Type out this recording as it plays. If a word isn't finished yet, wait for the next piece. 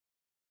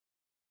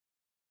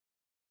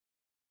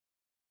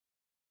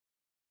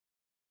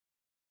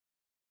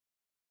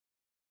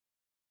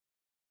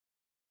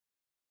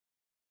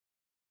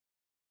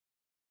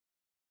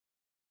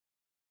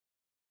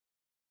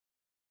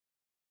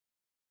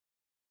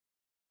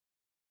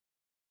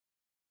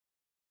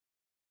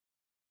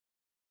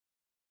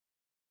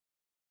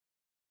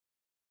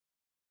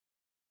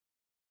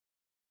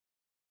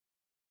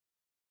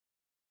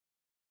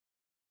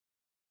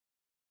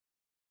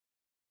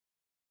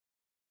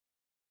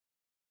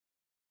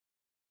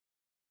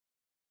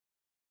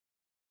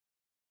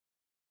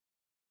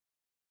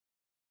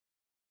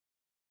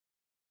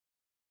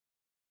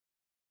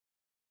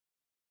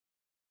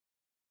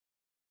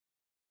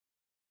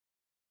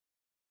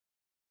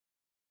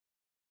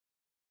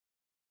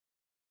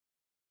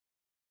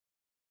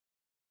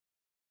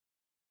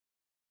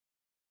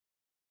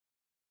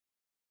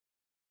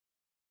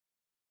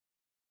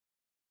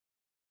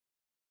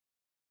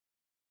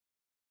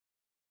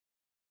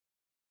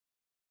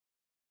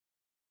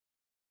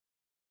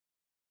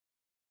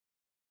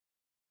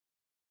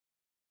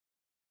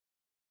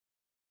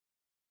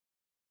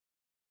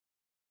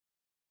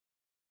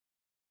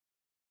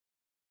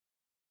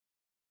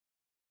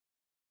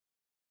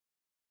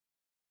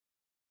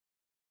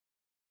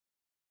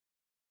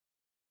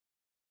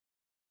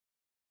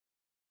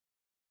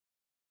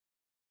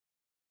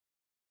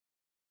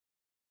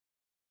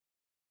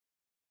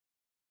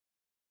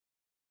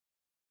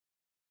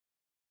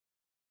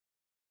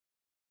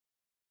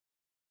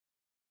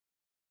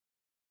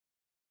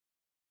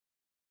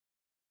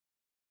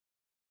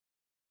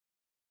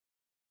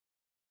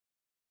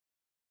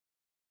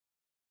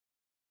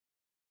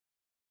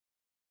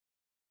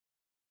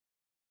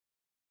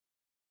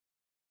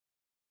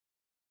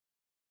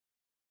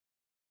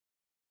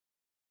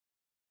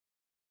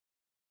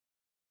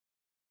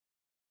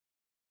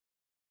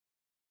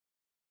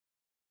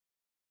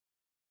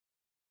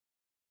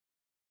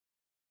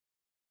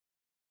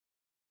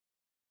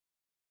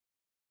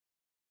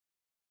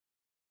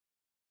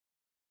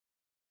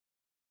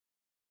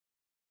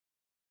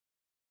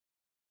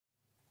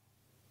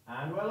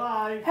And we're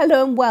live.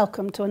 Hello and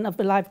welcome to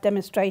another live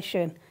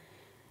demonstration.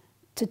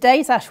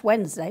 Today's Ash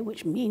Wednesday,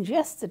 which means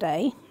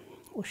yesterday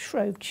was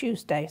Shrove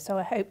Tuesday, so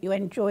I hope you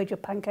enjoyed your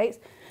pancakes.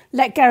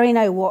 Let Gary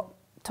know what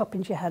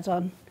toppings you had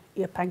on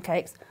your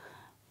pancakes.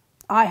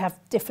 I have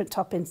different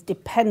toppings,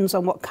 depends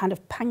on what kind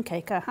of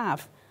pancake I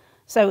have.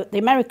 So the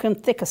American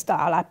thicker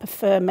style, I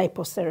prefer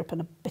maple syrup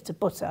and a bit of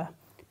butter,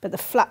 but the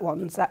flat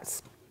ones,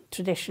 that's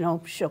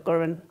traditional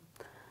sugar and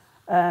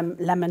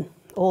lemon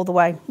all the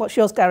way. What's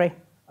yours, Gary?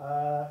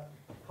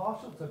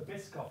 Partial to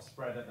Biscoff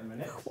spread at the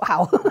minute.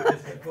 Wow.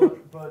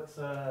 but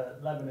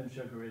lemon and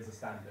sugar is a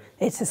standard.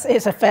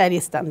 It's a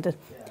fairly standard.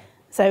 Yeah.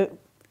 So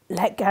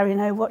let Gary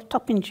know what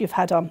toppings you've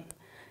had on.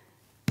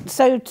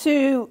 So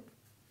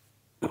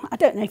I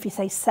don't know if you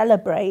say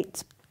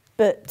celebrate,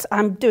 but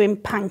I'm doing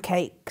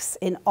pancakes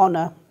in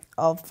honour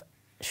of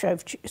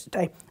Shrove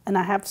Tuesday. And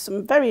I have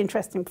some very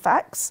interesting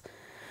facts.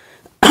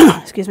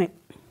 Excuse me.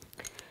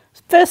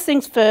 First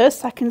things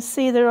first, I can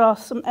see there are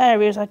some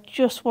areas I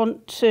just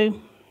want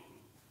to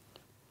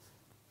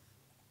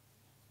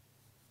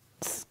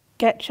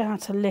sketch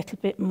out a little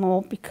bit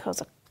more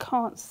because I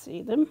can't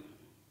see them.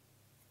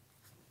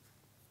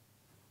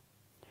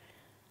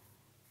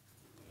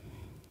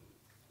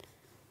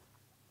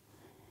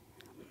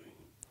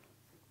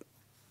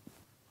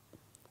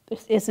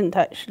 This isn't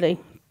actually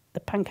the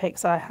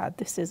pancakes I had.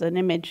 This is an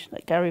image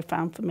that Gary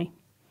found for me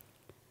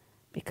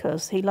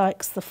because he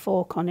likes the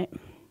fork on it,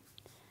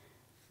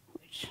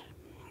 which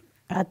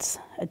adds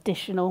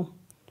additional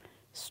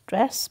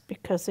stress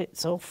because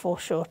it's all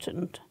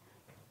foreshortened.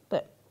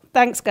 But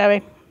thanks,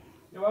 Gary.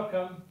 You're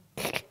welcome.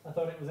 I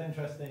thought it was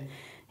interesting.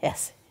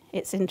 Yes,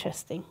 it's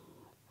interesting.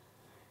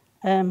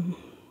 Comes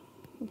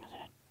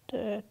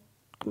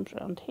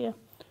around here,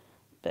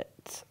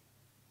 but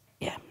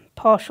yeah,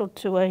 partial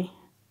to a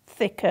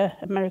thicker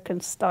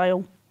American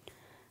style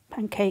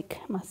pancake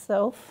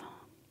myself.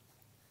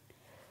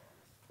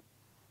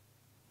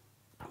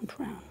 Comes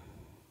round.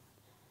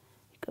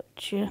 You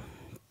got your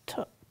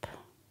top.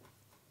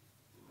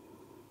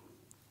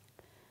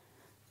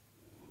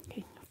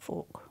 Okay,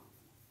 fork.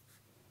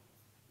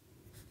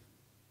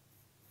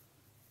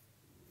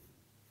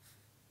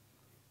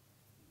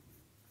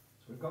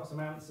 So we've got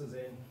some answers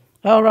in.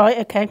 All right,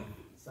 okay.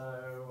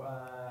 So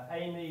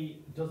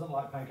Amy doesn't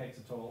like pancakes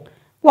at all.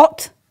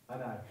 What? I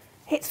know.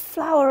 It's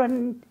flour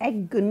and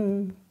egg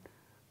and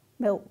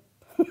milk,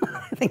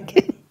 I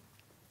think.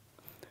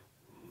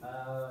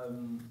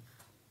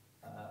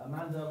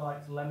 Amanda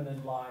likes lemon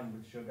and lime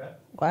with sugar.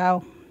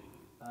 Wow.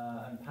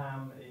 And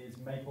Pam is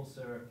maple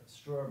syrup,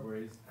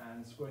 strawberries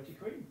and squirty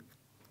cream.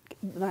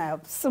 Now,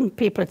 some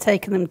people are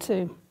taking them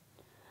too.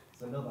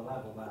 It's another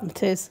level there.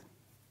 It is.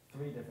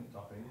 3 different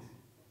toppings.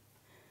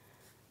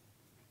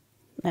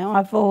 Now,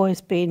 I've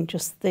always been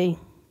just the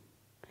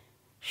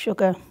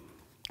sugar.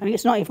 I mean,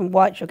 it's not even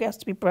white sugar, it has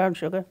to be brown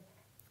sugar.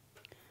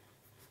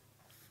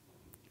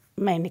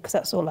 Mainly because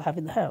that's all I have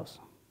in the house.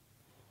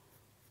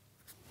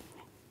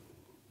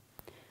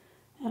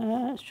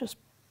 Let's just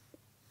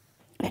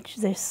etch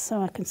this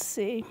so I can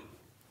see.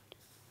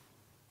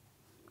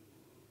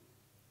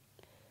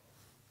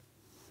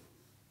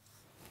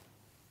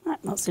 Right,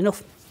 that's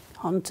enough.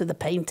 On to the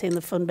painting,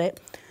 the fun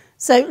bit.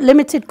 So,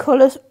 limited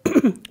colours.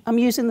 I'm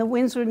using the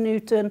Winsor &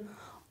 Newton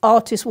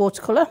Artist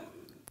Watercolour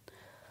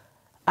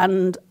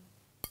and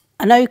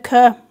an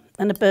ochre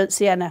and a burnt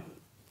sienna.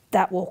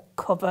 That will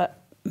cover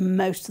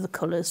most of the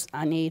colours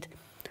I need.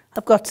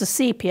 I've got a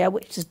sepia,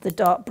 which is the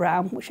dark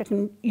brown, which I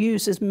can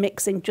use as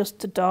mixing just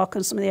to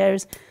darken some of the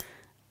areas,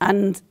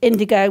 and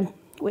indigo,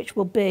 which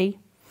will be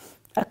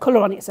a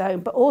colour on its own,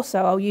 but also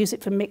I'll use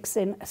it for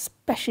mixing,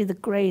 especially the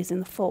greys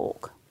in the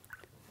fork.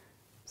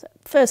 So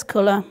first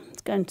colour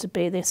is going to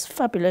be this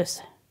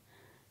fabulous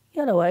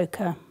yellow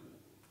ochre.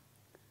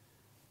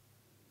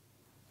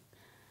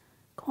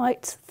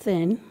 Quite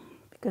thin,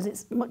 because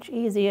it's much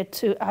easier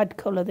to add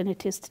colour than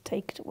it is to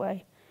take it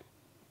away.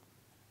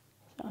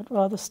 So I'd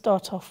rather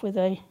start off with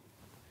a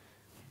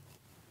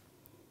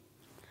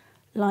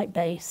light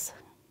base.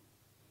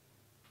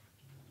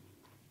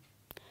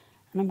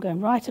 And I'm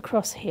going right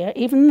across here,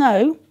 even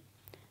though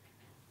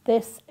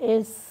this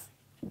is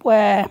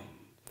where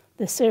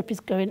the syrup is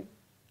going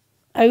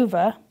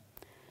over,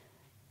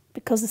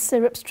 because the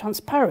syrup's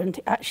transparent,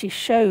 it actually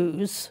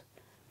shows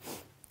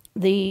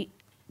the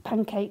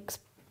pancakes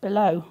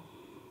below.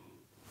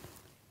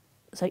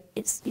 So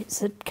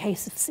it's a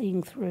case of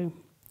seeing through.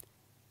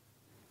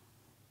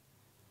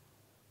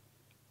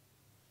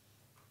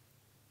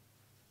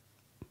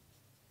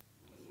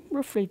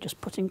 Roughly just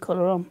putting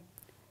colour on.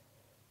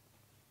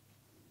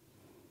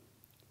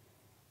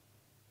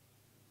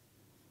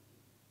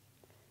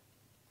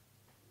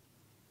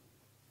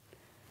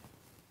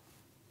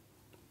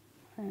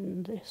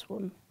 And this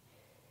one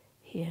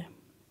here.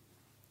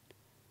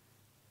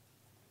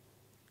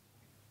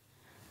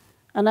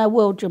 And I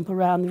will jump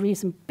around. The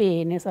reason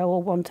being is I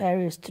will want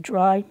areas to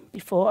dry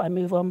before I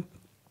move on.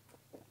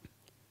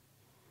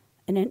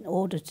 And in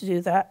order to do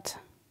that,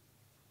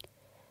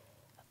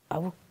 I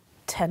will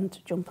tend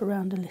to jump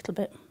around a little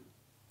bit.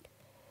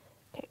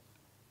 Okay.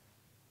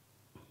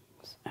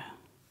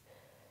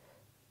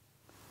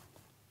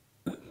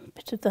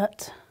 bit of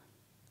that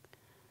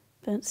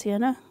burnt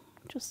sienna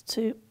just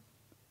to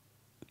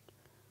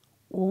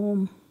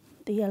warm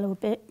the yellow a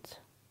bit.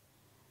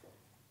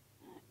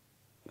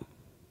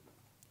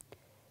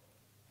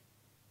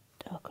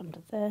 Dark under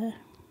there.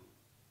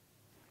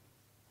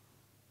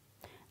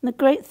 And the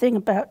great thing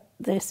about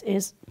this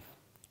is,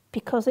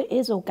 because it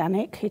is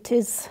organic, it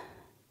is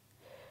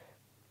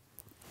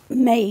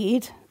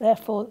made,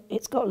 therefore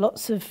it's got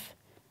lots of,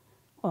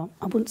 well,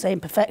 I wouldn't say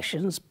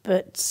imperfections,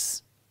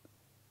 but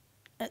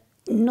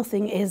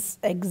nothing is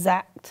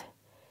exact.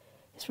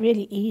 It's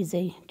really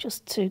easy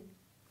just to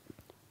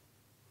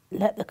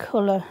let the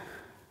colour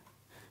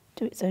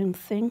do its own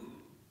thing.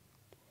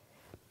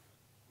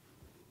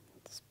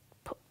 Just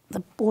put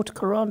the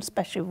watercolour on,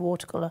 especially with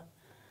watercolour,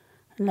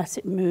 and let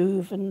it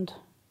move and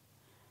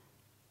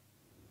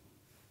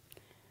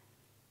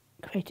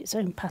create its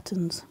own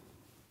patterns.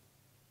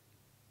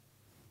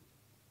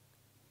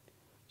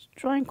 It's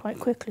drying quite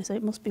quickly, so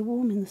it must be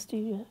warm in the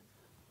studio.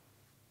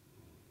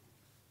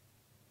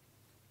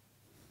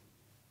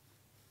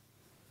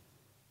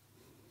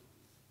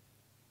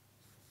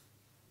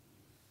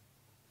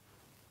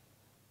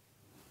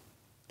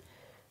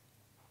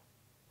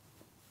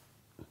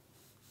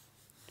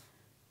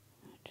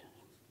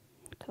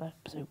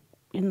 So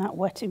in that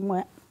wet in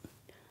wet,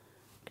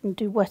 you can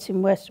do wet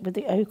in wet with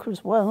the ochre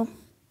as well,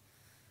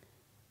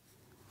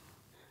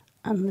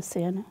 and the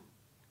sienna.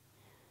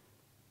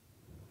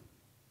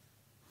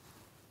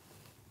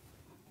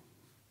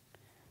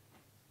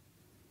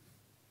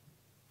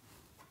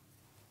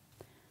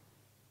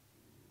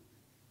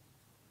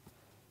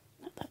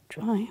 Let that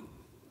dry.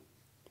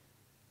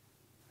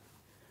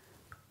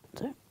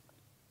 So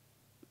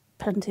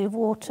plenty of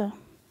water.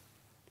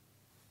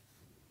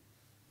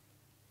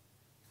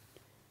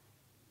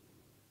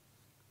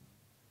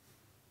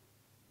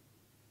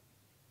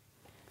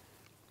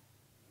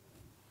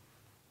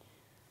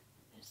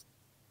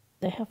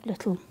 They have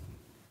little,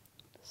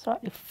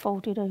 slightly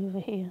folded over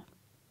here,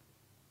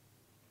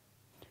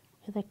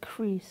 where they're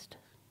creased,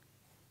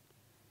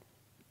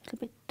 a little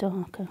bit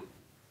darker.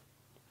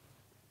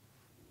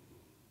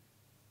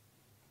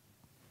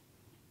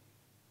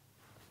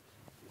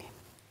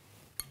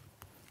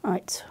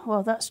 Right,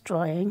 while that's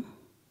drying,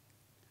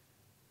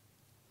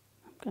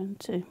 I'm going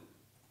to,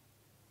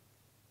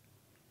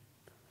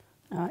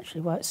 actually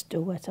while it's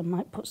still wet, I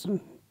might put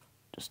some,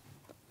 just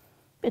a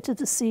bit of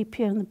the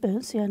sepia and the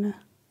burnt sienna,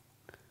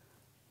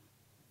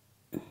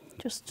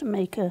 just to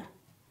make a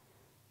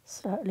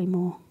slightly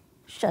more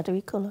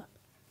shadowy colour.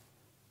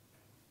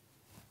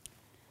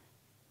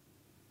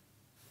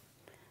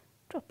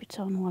 Drop it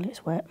on while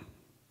it's wet.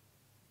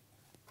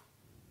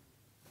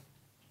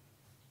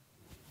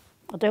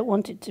 I don't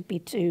want it to be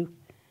too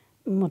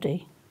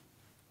muddy.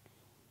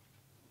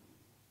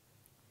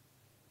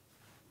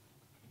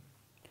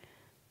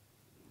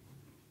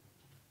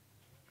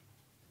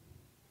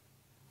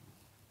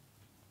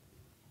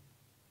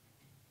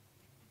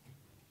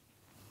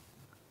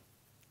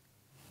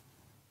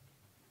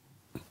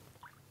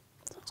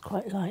 That's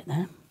quite light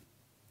there.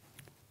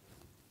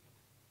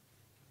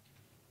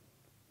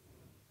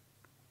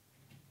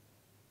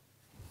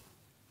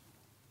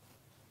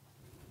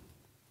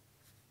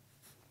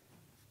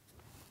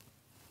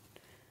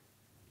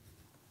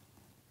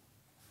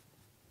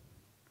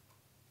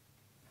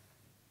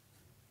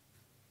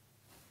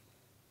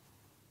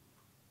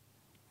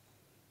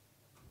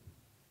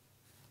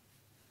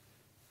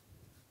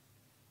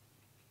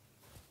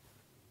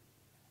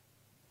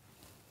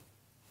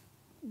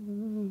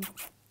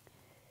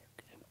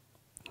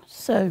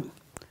 So,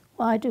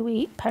 why do we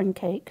eat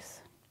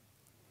pancakes?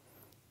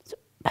 So,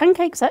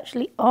 pancakes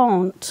actually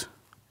aren't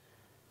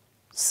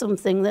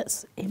something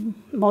that's in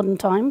modern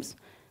times.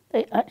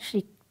 They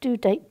actually do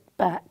date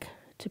back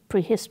to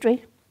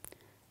prehistory.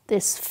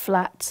 This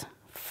flat,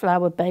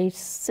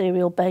 flour-based,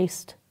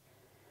 cereal-based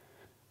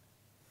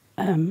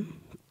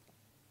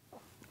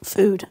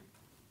food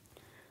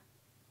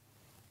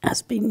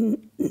has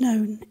been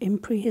known in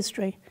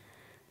prehistory.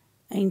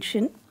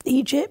 Ancient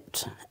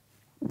Egypt,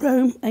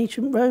 Rome,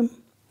 ancient Rome,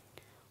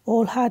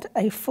 all had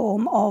a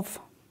form of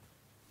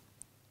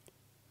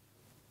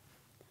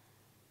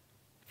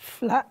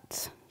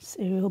flat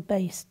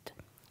cereal-based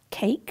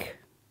cake,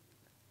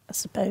 I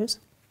suppose,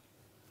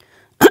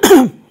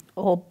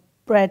 or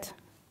bread.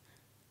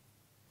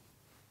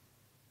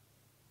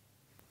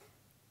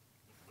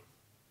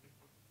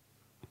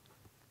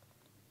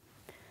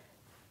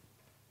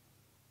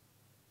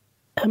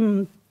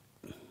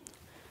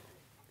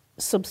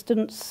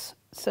 Substance,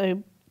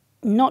 so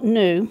not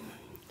new,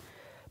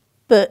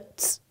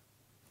 but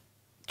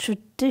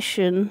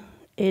tradition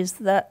is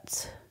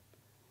that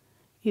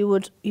you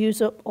would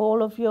use up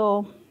all of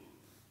your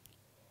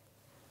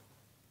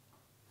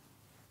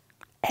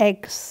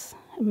eggs,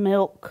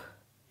 milk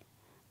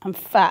and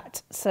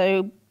fat.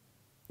 So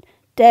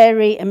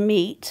dairy and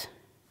meat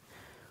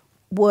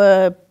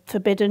were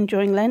forbidden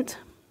during Lent,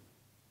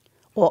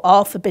 or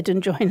are forbidden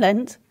during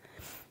Lent.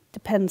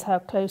 Depends how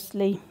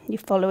closely you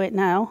follow it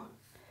now.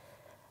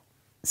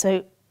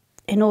 So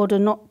in order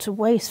not to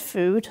waste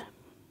food,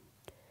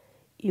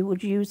 you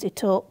would use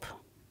it up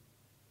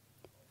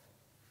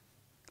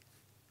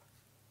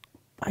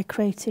by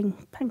creating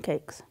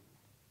pancakes.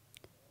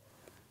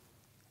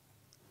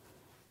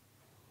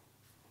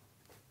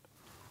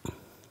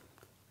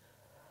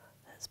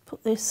 Let's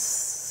put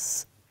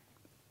this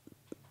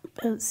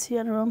burnt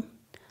sienna on.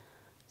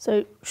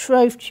 So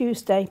Shrove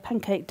Tuesday,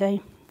 Pancake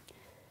Day.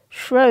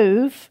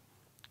 Shrove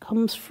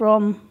comes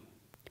from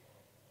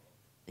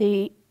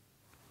the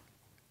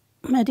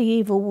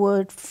medieval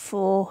word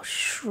for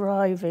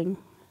shriving,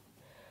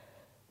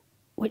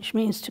 which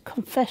means to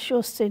confess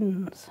your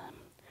sins.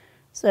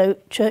 So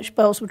church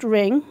bells would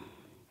ring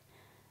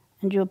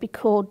and you'll be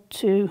called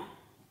to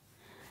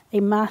a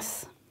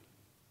mass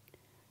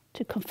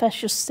to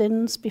confess your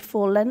sins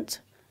before Lent.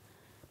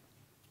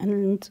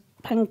 And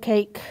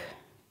Pancake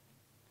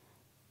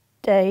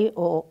Day,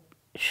 or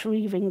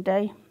Shriving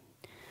Day,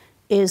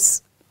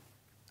 is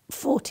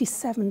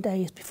 47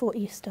 days before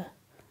Easter.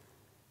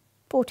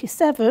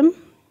 47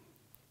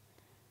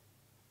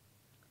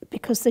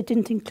 because they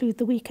didn't include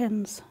the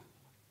weekends.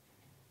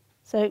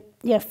 So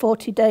yeah,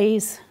 40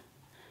 days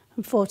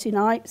and 40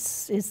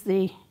 nights is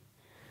the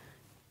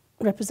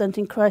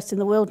representing Christ in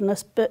the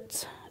wilderness,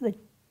 but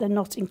they're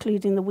not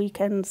including the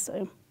weekends,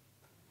 so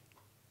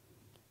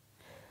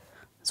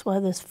that's why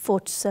there's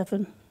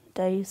 47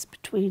 days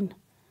between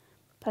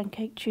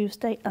Pancake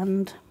Tuesday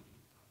and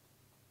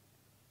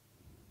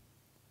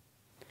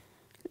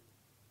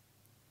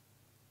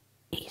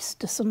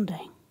Easter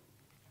Sunday.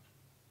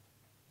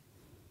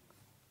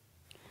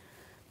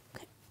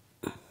 Okay.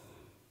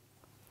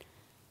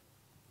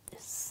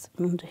 This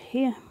under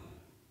here.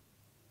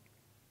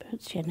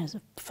 Burnt sienna is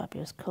a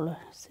fabulous colour.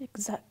 It's the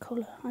exact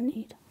colour I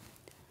need.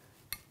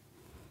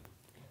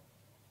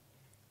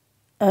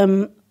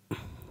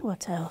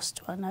 What else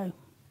do I know?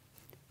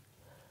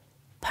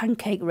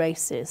 Pancake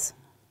races.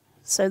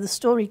 So the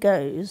story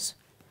goes,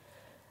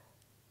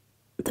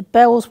 the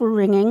bells were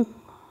ringing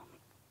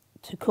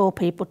to call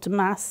people to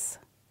Mass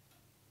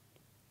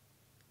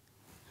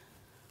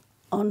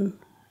on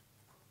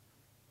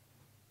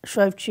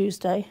Shrove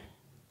Tuesday,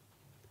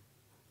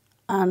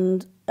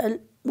 and a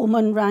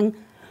woman rang,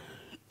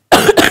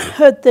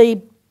 heard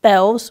the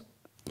bells,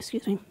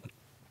 excuse me,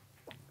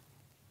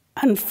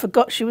 and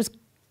forgot she was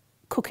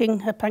cooking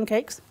her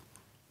pancakes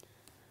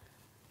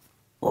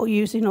or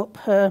using up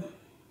her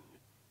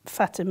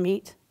fat and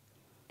meat,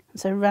 and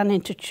so ran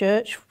into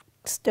church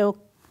still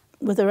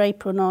with her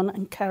apron on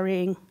and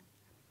carrying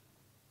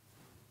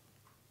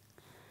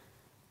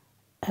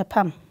her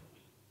pan.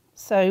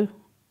 So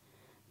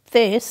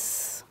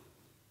this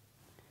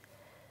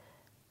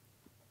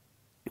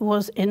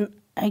was in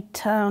a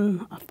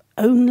town of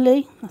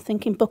Only, I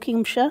think in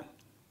Buckinghamshire,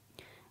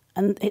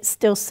 and it's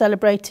still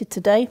celebrated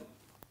today,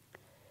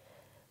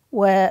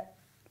 where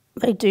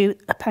they do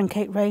a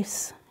pancake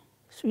race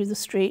through the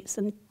streets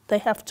and they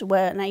have to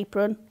wear an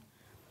apron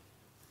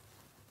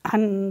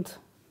and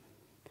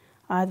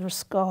either a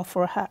scarf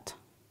or a hat.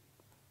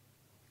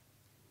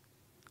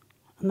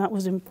 And that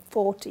was in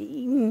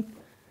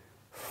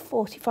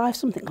 1445,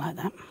 something like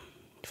that,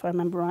 if I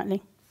remember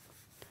rightly.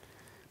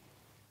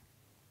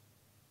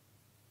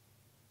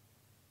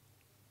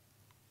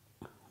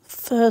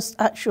 First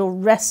actual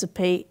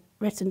recipe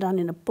written down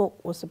in a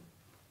book was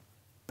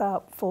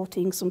about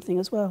 14 something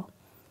as well.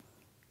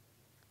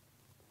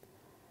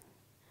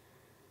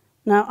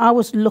 Now I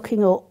was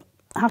looking up,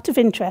 out of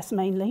interest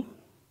mainly,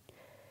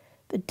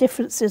 the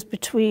differences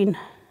between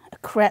a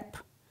crepe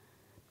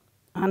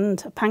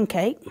and a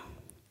pancake.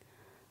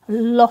 A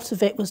lot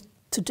of it was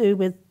to do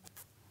with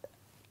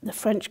the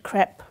French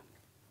crepe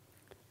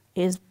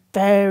is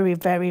very,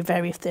 very,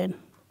 very thin.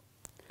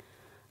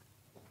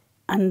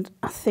 And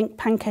I think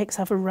pancakes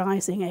have a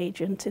rising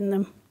agent in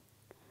them.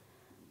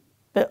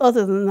 But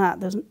other than that,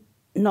 there's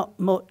not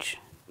much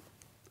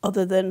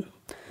other than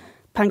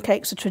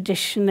pancakes are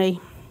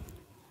traditionally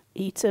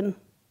eaten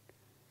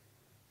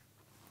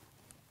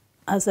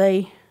as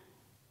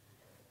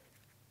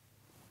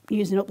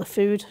using up the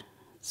food.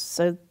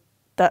 So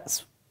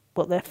that's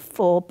what they're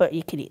for, but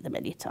you can eat them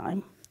any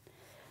time.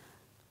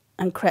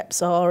 And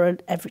crepes are an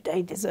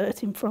everyday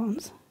dessert in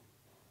France.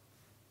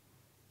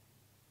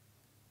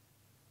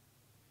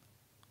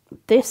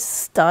 This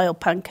style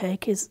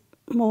pancake is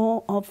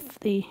more of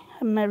the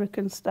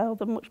American style,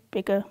 the much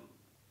bigger,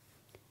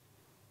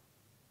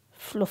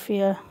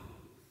 fluffier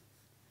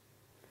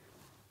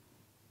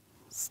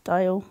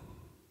style,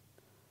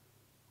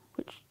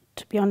 which,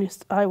 to be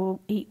honest, I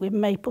will eat with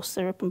maple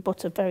syrup and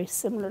butter very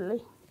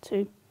similarly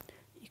to,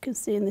 you can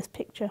see in this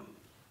picture.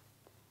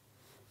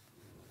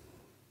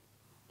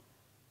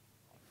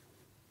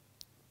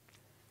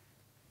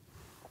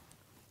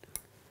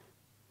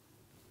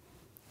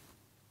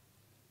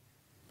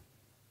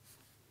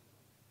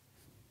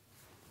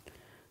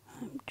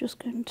 I'm just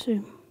going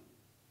to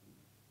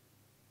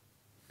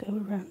go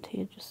around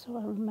here just so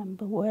I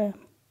remember where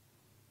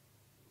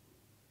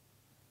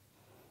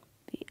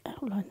the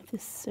outline of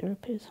this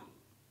syrup is.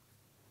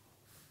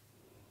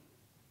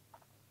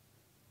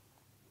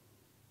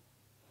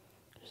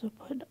 Just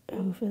I'll put it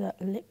over that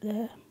lip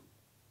there.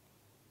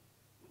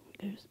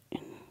 goes in.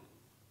 I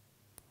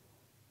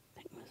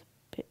think there's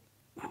a bit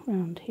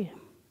around here.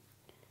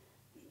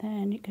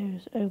 Then it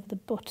goes over the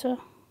butter.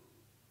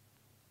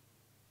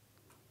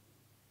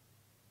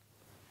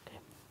 Okay.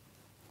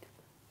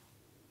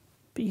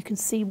 But you can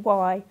see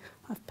why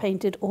I've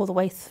painted all the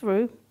way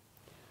through,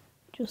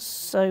 just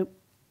so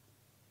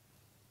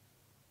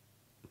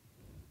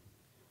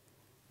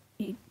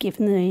you give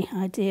the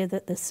idea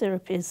that the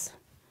syrup is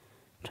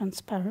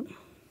transparent.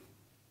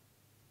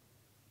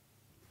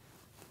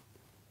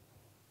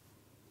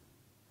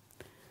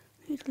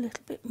 Need a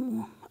little bit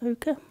more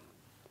ochre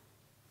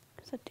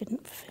because I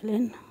didn't fill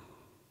in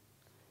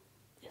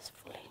this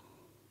fully.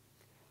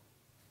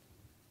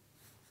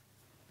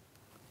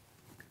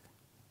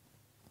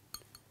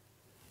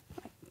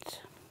 Right,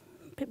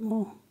 a bit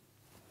more.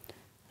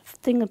 The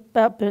thing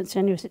about burnt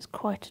sienna is it's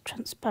quite a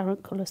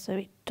transparent colour, so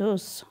it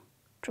does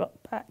drop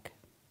back.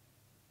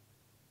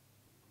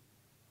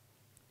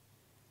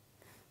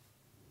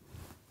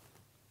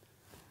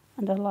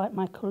 And I like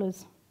my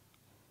colours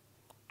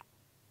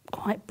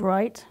quite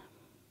bright,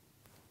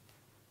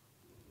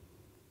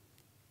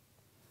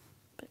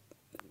 but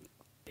a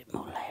bit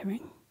more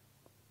layering.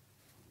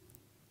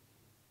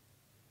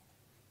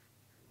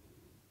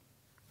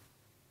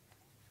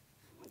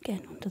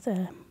 Again under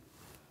there,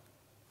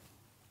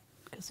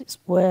 because it's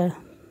where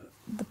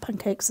the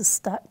pancakes are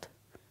stacked.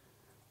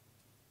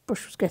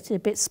 Brush was getting a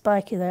bit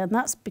spiky there, and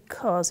that's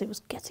because it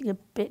was getting a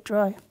bit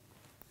dry.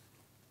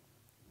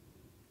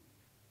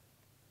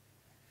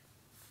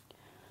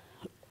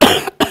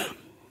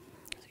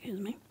 Excuse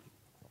me.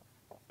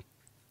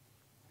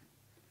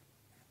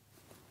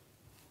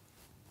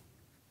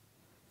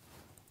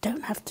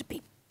 Don't have to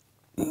be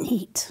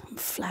neat and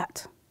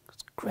flat.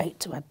 It's great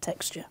to add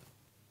texture.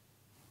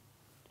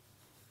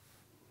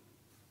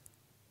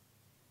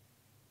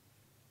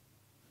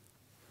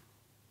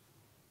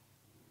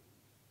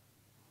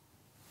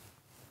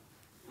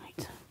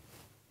 Right.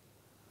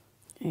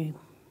 Now,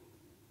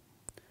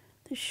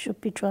 this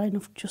should be dry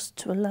enough just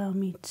to allow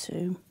me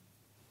to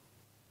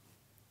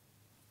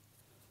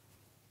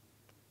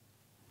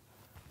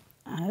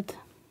add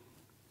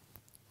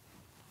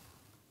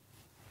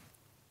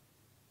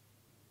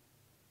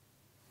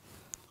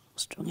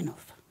strong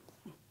enough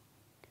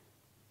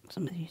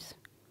some of these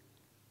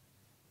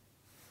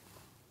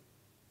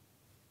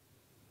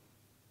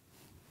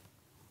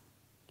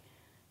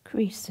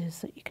creases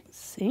that you can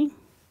see.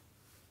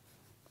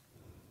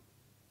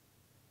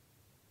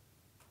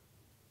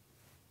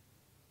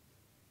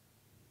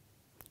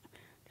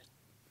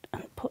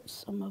 And put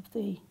some of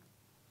the,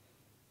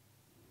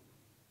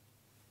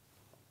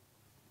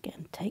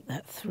 again, take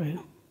that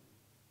through.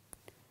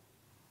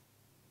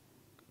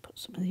 Put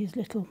some of these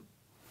little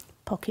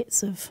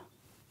pockets of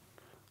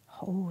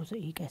holes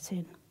that you get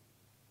in.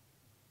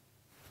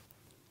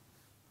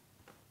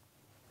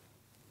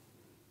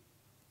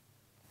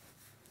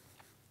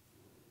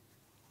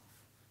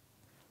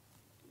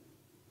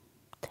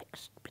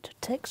 Bit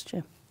of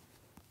texture.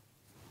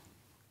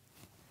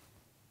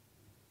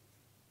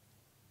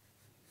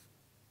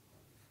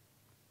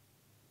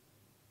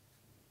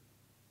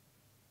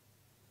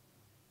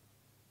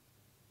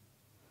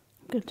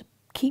 I'm going to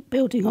keep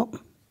building up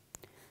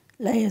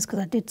layers because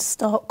I did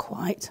start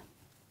quite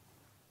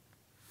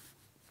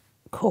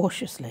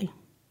cautiously.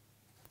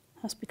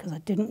 That's because I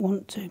didn't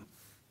want to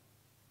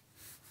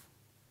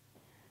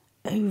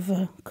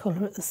over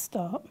colour at the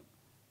start.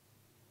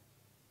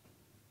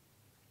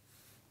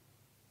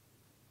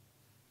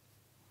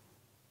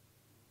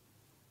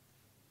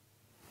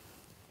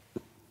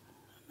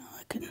 Now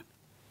I can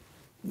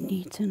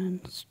neaten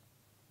and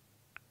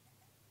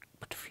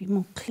put a few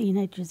more clean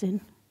edges in.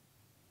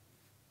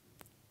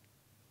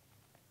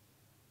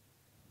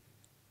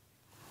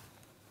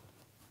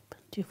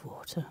 Plenty of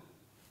water.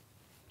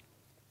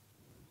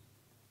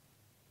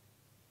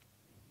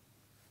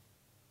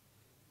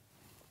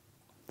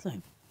 So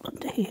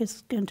under here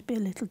is going to be a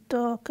little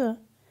darker.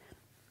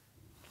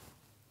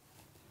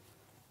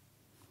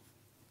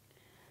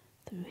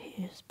 Through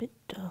here is a bit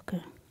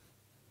darker.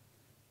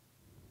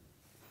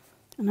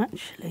 And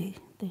actually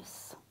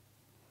this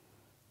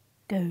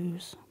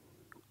goes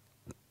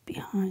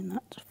behind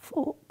that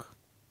fork.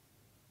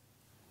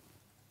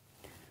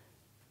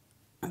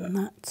 And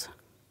that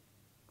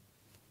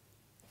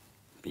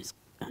is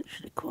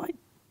actually quite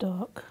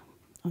dark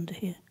under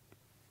here.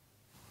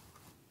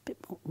 A bit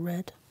more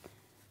red.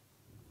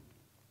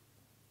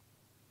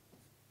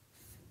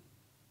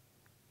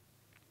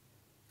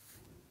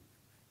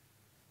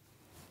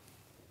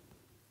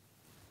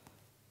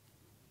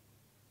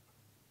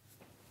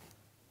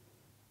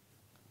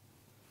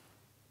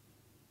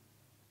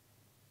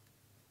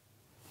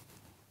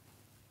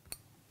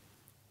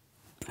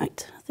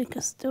 Right, I think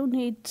I still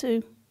need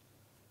to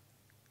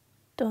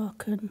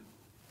darken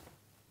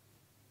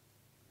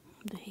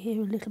under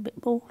here a little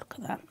bit more. Look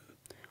at that.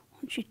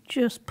 Once you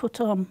just put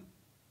on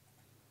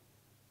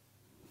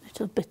a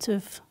little bit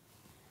of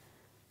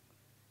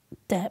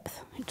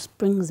depth, it just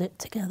brings it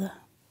together.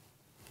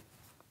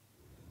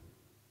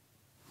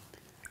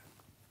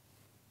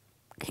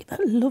 Get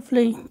that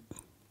lovely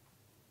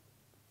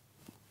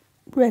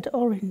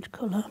red-orange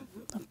colour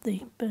of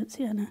the burnt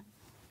sienna.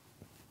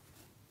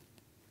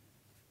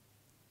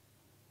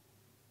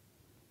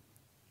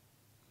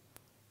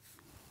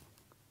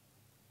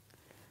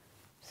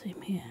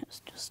 Same here,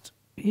 it's just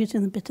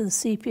using a bit of the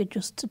sepia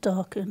just to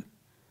darken,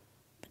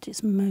 but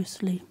it's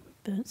mostly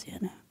burnt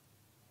sienna.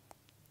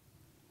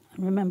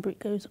 And remember, it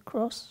goes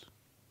across.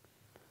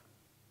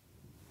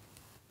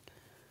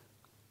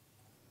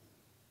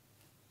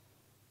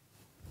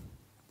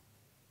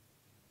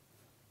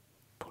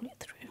 Pull it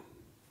through.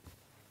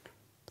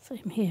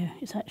 Same here,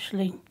 it's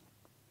actually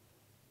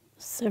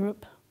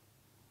syrup.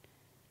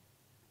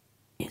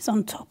 It's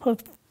on top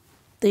of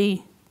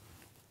the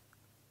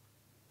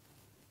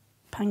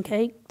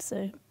pancake,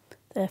 so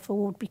therefore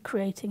we'll be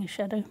creating a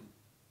shadow.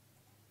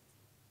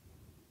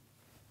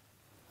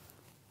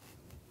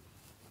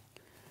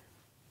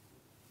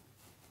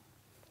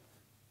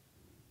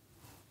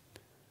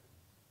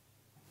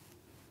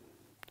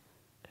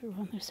 Go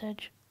around this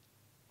edge,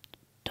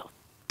 dot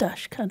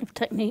dash kind of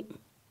technique.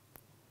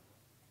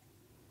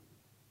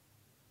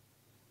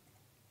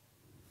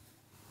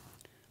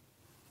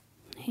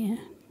 Here,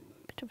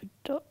 bit of a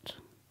dot.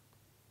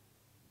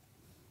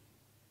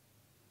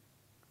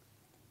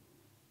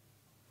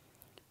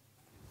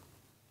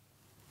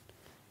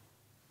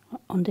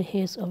 Under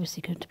here is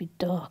obviously going to be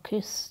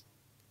darkest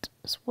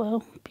as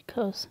well,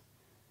 because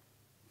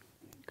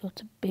you've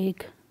got a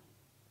big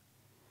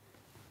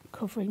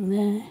covering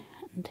there,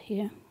 and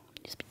here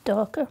needs to be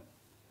darker.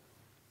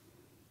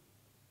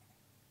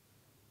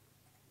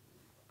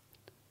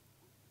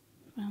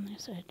 Around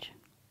this edge.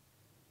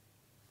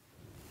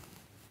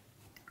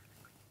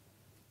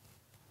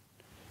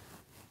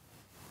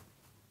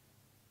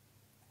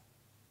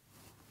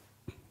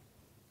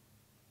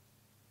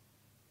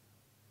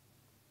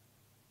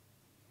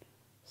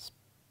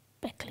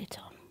 Speckle it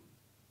on.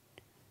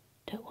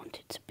 Don't want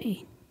it to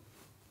be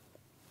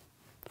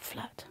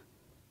flat.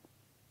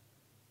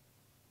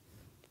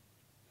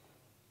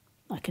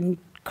 I can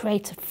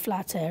create a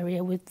flat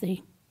area with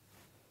the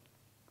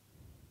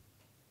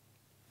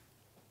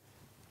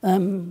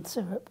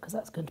syrup, because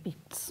that's going to be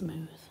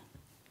smooth.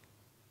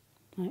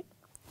 Right.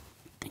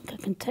 I think I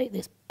can take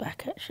this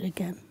back actually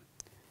again.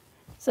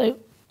 So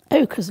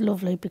ochre's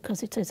lovely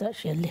because it is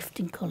actually a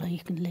lifting colour. You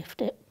can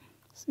lift it.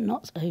 It's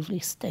not overly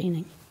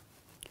staining.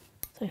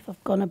 So if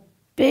I've gone a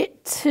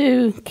bit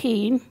too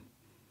keen,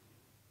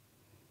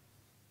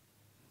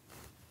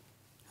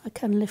 I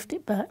can lift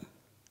it back.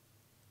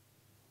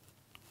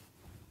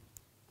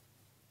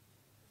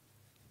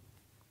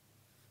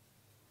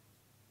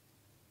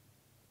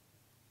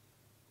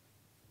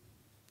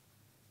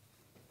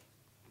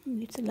 I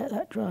need to let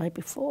that dry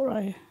before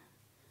I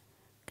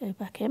go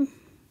back in.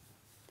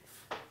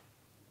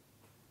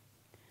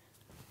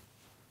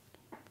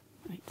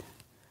 Right.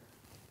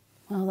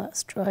 While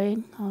that's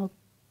drying, I'll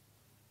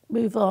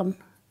move on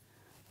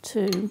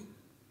to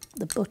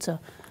the butter.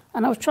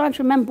 And I was trying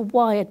to remember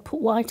why I'd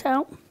put white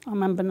out. I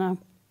remember now.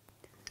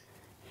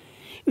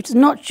 It was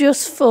not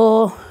just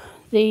for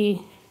the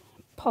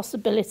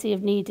possibility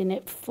of needing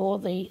it for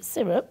the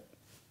syrup,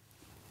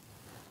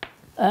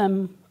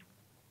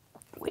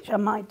 which I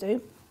might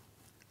do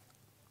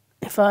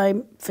if I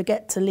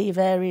forget to leave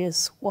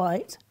areas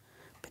white,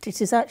 but it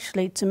is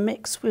actually to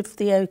mix with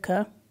the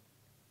ochre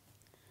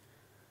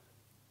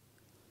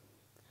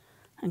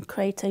and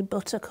create a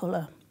butter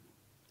colour.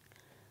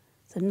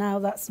 So now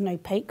that's an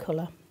opaque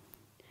colour,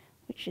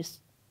 which is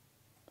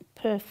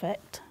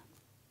perfect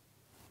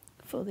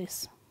for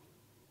this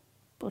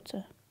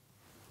butter.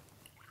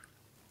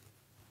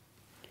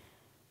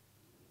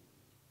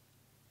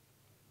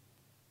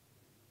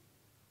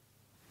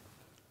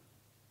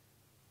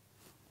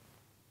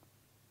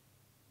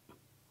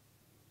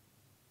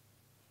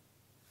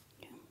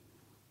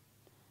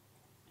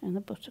 And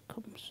the butter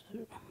comes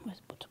through. Where's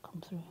the butter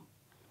come through?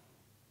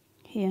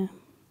 Here.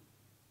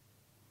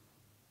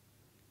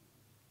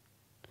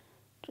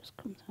 Just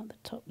comes out the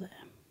top there.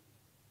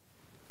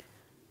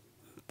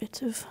 A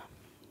bit of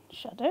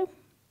shadow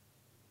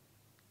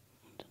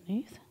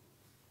underneath.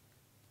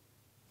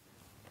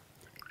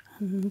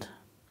 And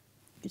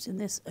using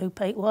this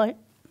opaque white.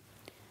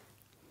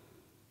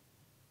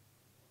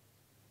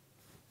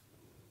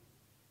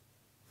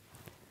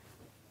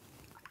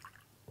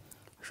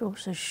 Which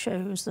also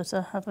shows that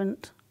I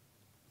haven't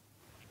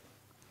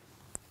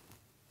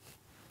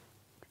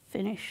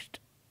finished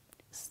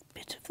this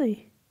bit of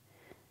the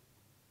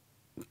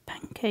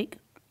pancake.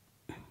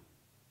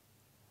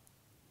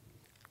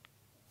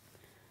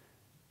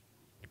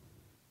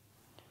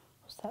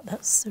 What's that?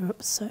 That's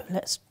syrup, so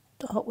let's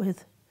start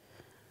with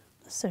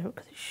the syrup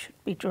because it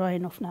should be dry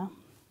enough now.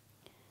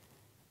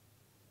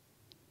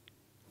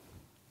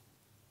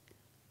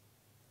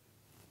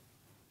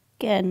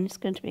 Again, it's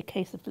going to be a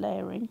case of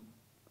layering.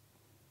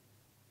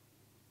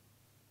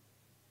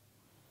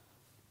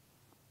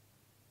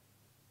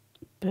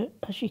 But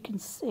as you can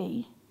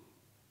see,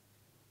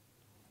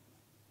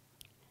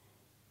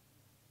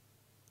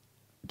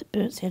 the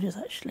burnt sienna is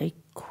actually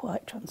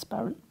quite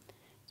transparent.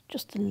 It's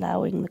just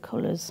allowing the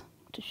colours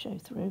to show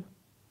through.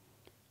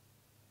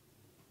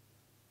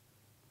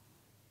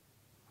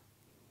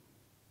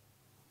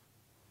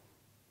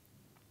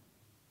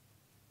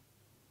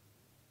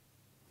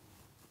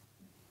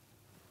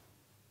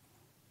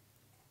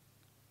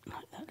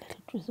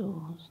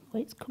 drizzle, the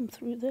way it's come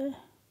through there.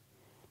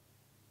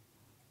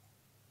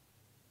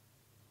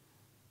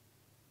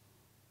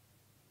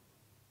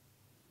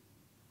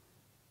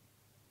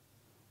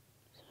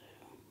 So,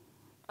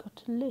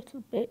 got a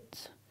little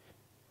bit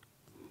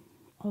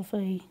of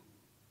a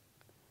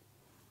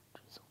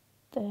drizzle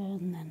there,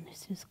 and then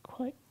this is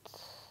quite,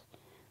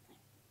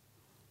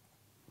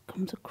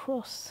 comes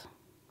across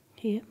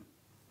here,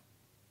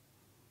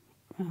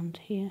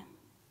 around here.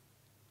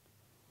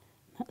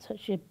 That's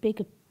actually a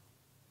bigger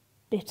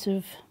bit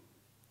of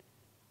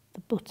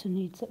the butter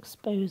needs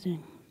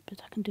exposing,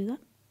 but I can do that.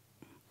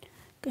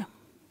 Go.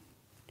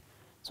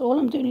 So all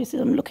I'm doing is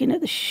I'm looking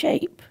at the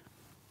shape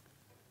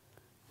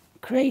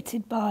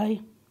created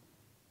by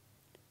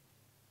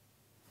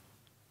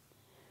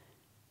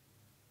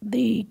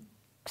the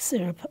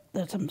syrup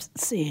that I'm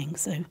seeing.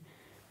 So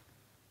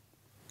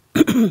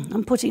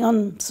I'm putting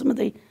on some of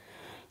the,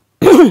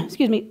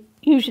 excuse me,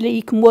 usually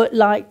you can work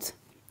light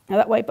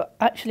that way, but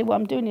actually what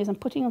I'm doing is I'm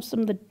putting on some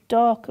of the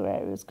darker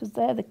areas because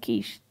they're the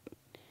key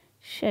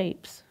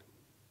shapes.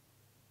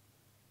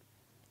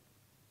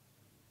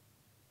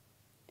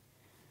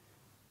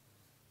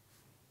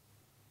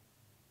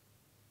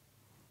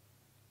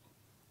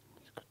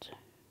 It's got a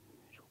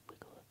little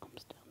wiggle that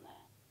comes down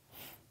there.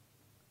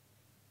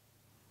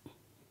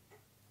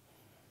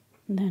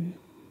 And then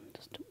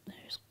just up there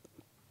is a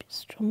bit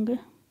stronger.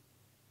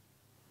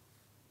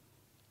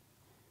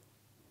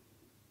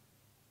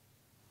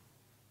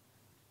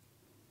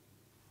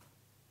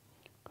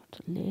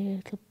 Got a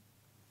little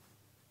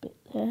bit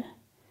there.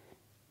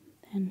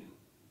 Then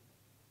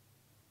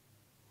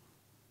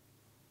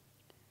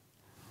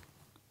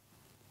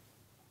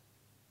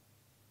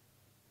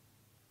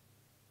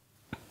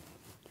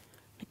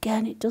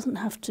again, it doesn't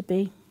have to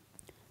be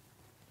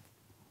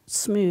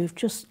smooth,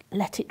 just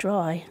let it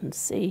dry and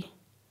see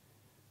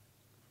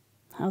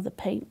how the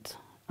paint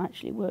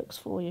actually works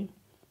for you.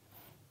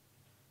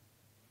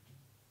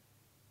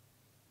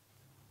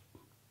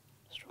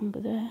 Stronger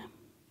there.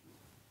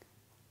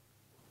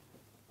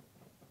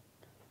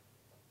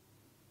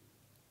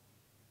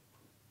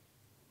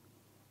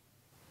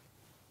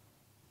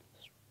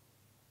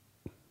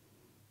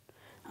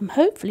 I'm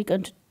hopefully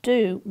going to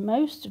do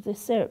most of this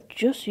syrup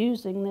just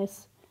using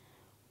this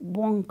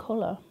one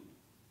colour.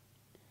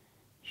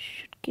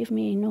 Should give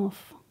me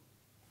enough.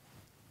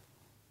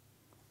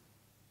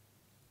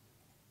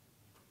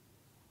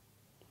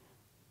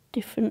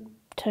 Different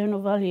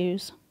tonal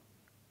values.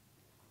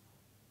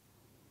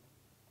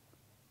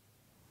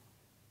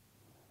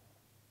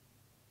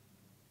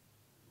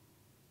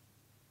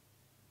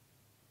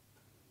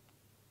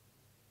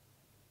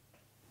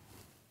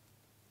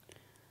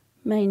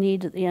 May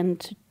need at the end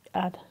to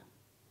add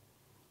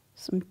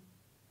some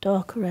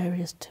darker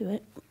areas to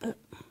it, but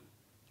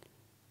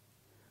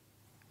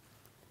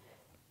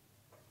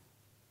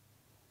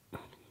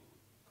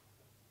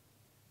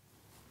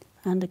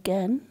and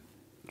again,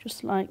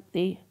 just like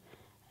the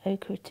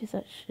ochre, it is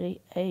actually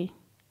a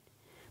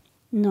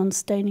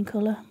non-staining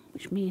colour,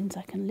 which means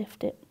I can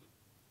lift it.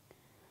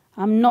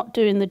 I'm not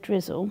doing the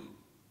drizzle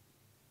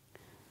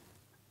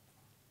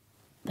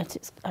that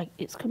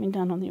it's coming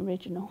down on the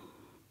original.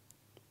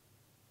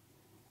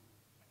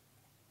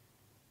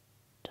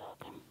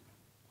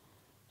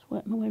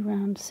 Work my way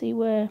around, see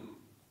where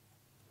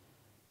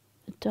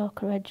the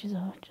darker edges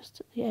are, just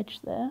at the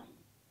edge there.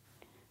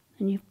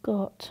 And you've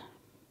got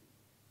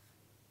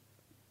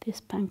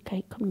this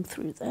pancake coming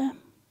through there,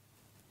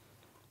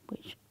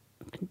 which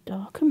I can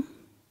darken.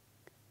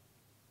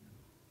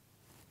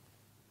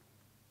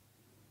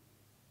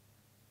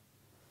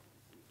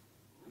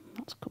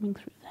 That's coming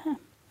through there.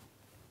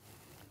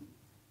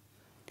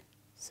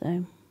 So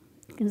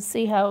you can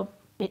see how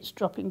it's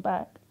dropping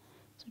back.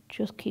 So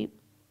just keep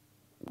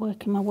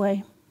working my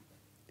way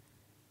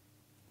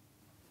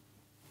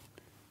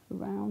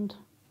around.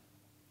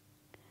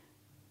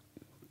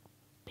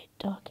 A bit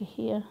darker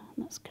here,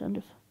 and that's kind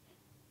of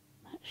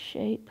that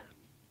shape.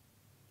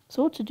 It's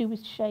all to do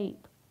with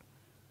shape,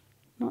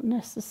 not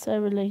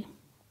necessarily,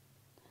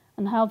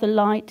 and how the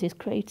light is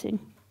creating.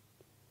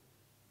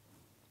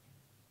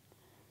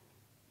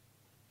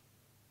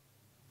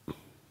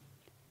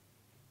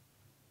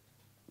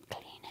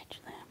 Clean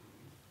edge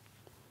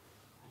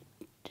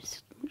there.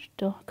 Just much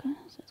darker.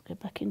 So let's go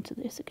back into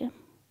this again.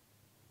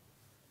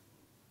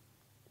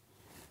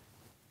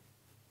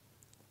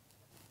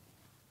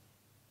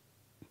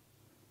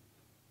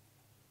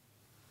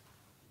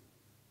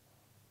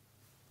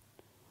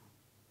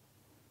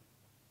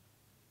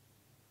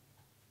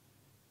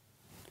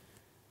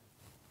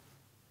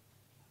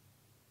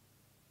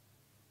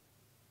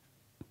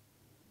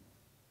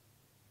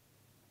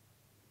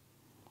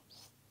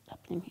 What's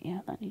happening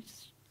here? That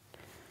needs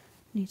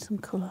some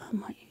colour. I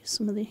might use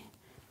some of the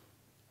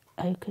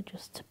ochre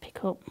just to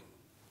pick up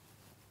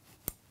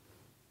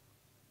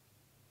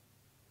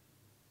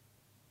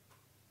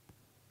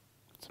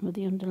some of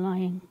the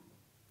underlying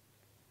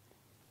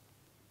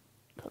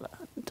colour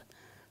and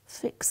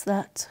fix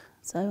that.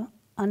 So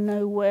I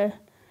know where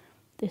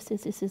this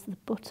is. This is the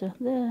butter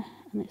there,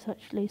 and it's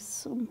actually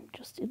some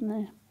just in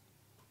there.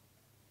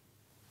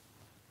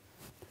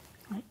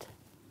 Right,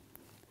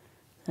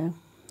 so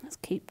let's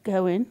keep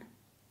going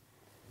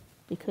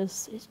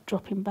because it's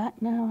dropping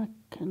back now.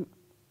 I can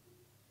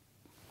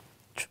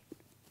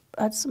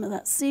add some of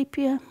that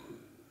sepia,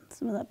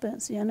 some of that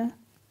burnt sienna,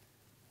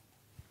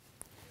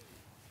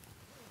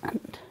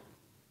 and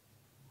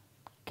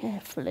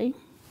carefully,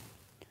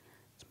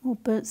 it's more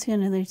burnt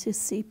sienna than it is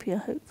sepia,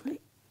 hopefully.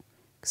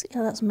 See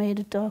how that's made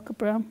a darker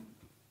brown.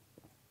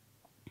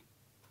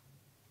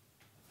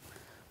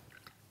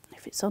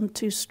 If it's on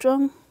too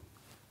strong,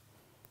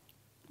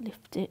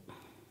 lift it.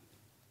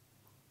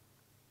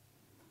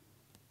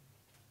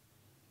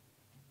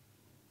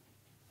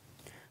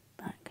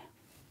 Back.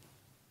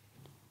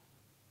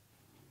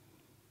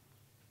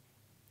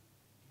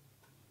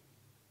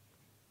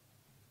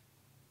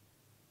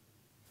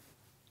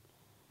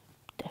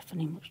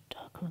 Definitely much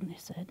darker on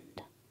this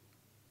end.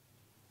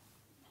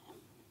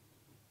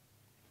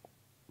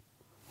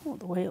 All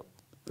the way up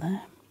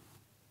there.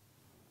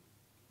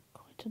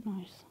 Quite a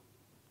nice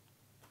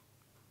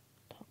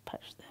dark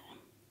patch there.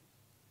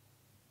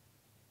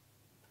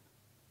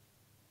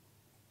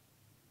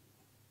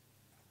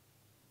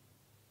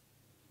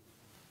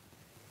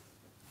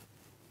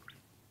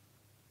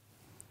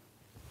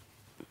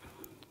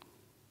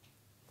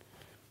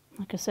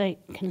 Like I say,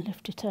 you can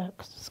lift it out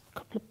because there's a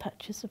couple of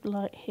patches of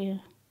light here.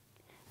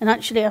 And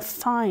actually I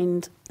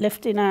find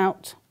lifting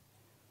out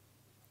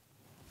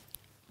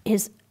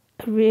is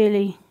a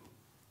really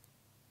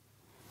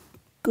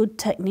good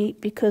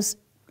technique because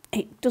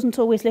it doesn't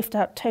always lift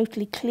out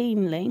totally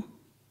cleanly.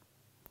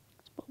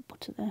 Let's put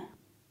butter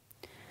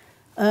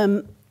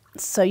there.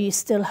 So you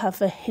still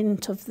have a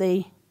hint of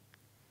the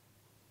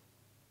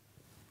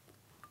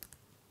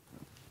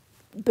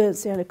burnt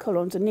sienna colour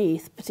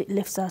underneath, but it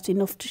lifts out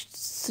enough to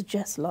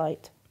suggest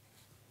light.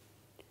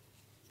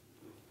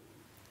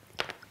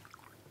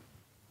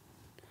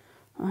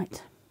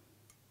 Right.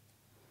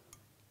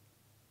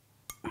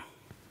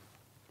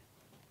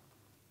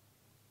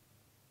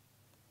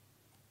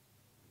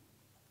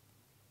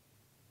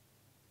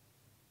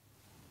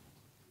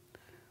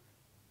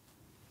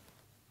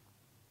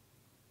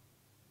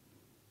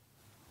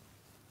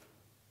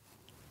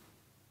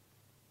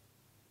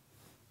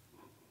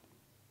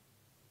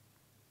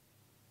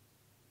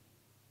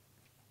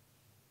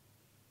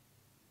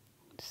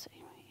 Let's see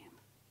right here.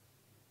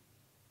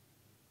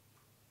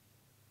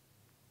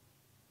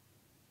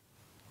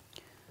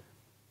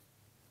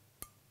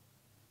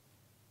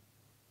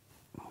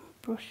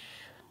 Brush.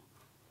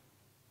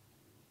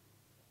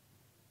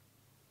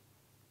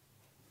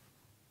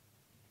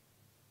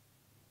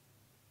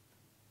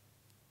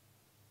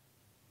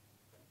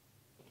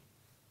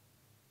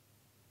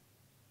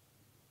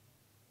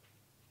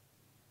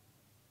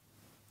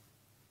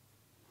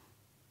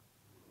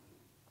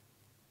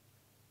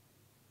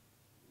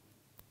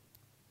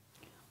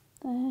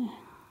 There. Now,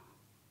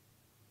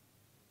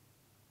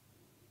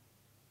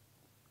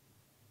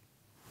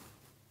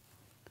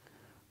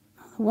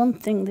 the one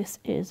thing this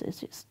is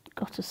it's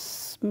got a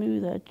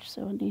smooth edge,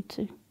 so I need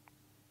to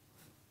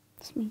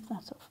smooth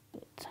that off a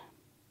bit. Bit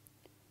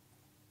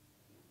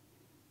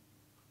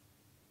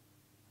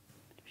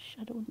of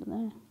shadow under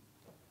there.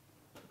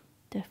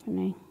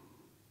 Definitely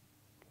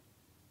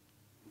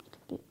a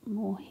little bit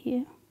more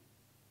here.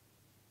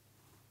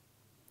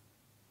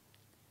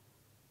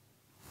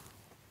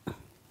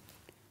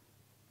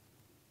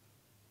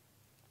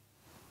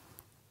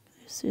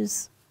 This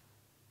is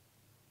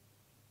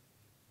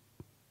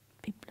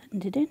be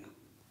blended in.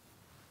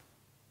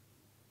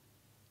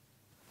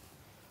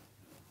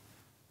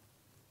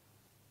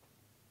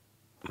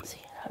 See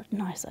how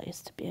nice that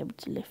is to be able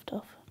to lift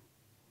off.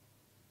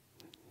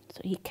 So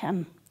you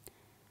can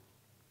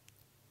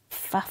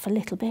faff a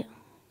little bit.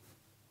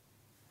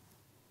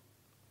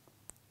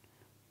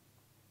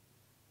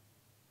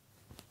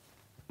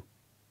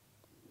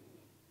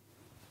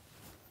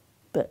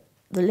 But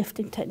the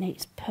lifting technique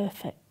is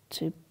perfect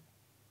to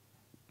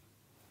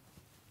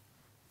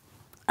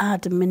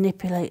add and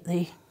manipulate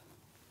the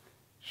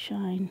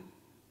shine.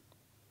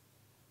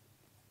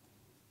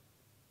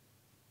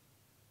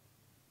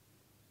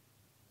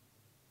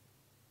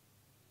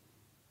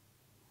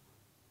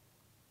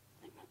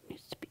 I think that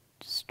needs to be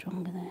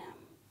stronger there.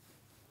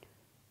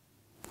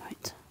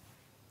 Right.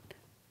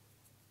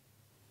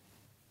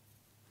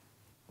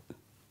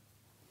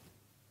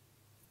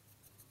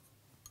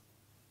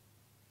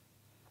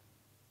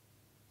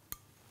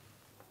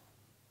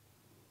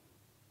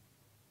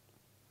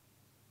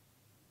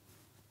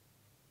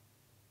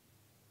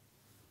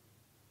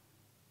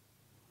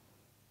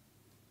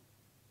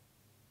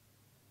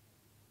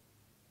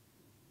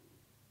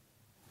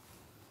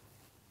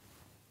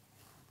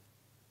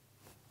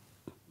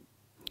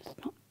 It's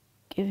not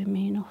giving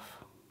me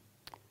enough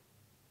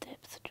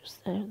depth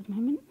just there at the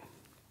moment.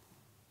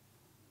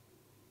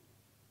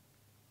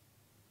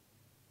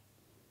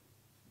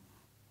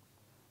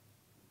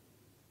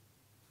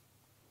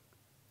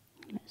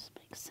 Let's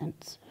make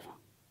sense of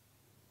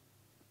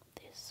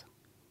this.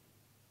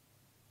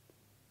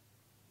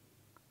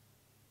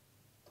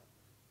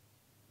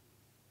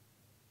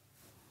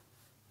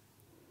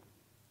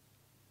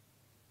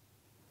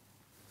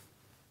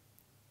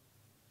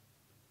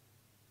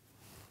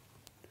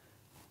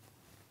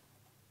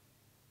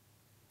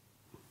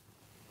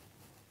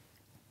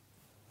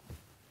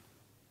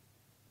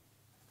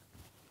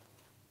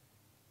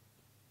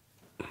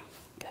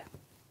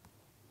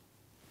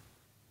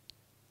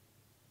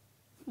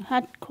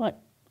 had quite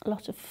a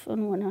lot of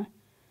fun when I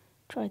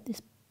tried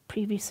this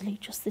previously,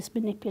 just this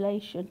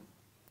manipulation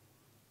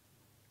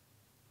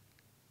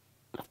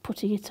of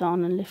putting it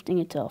on and lifting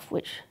it off,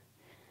 which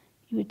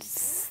you would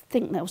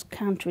think that was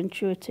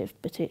counterintuitive,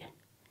 but it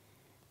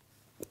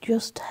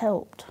just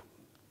helped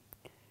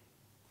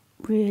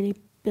really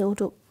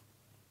build up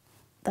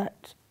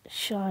that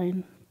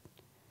shine.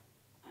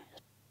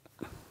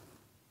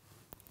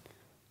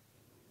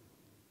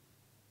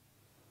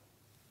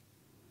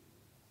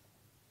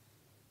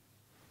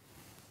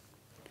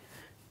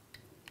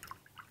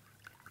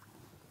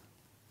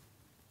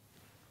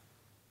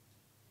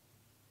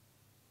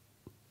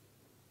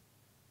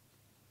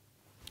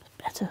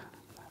 Better.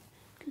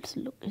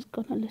 Look, it's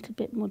gone a little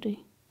bit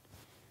muddy.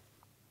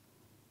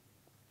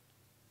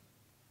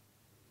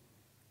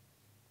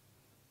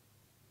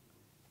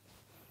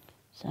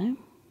 So,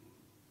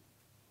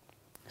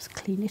 let's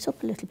clean it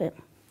up a little bit.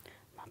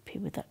 I'm happy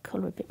with that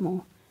colour a bit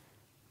more.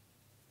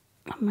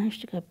 I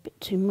managed to go a bit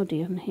too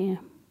muddy on here.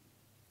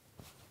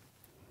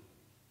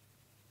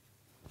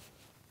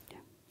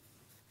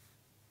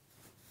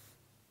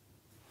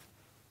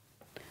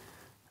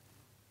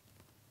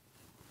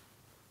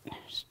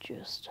 It's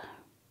just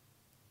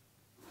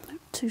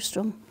too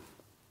strong.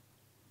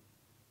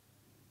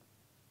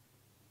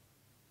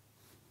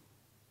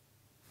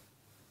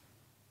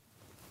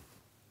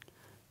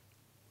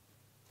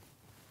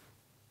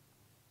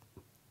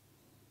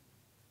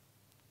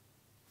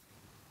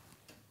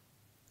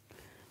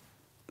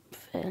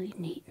 Fairly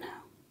neat now.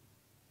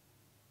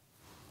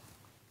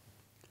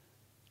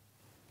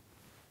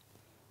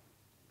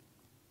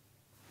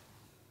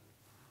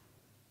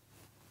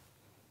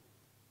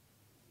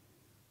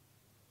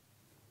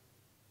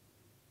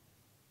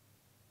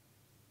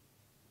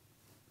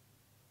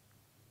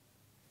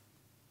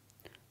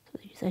 So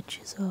these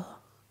edges are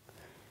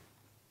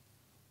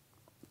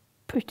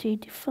pretty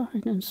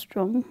defined and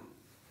strong.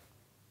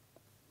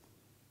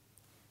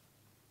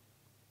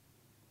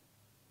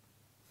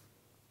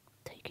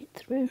 Take it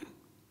through.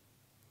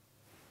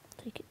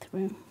 Take it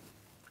through.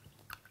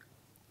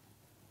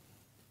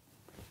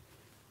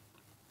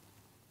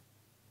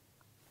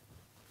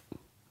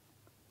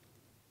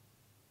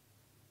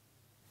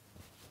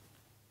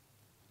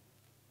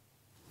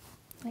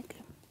 There you go.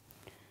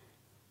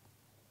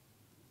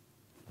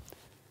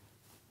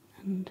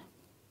 And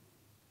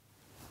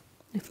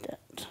lift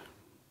it.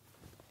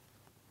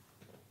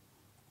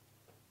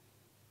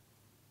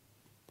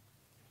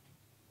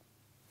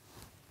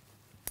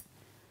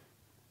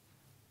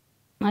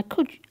 I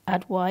could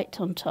add white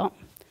on top,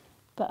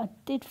 but I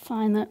did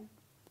find that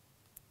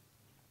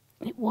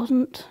it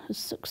wasn't as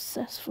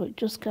successful. It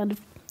just kind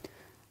of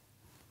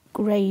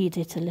greyed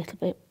it a little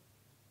bit.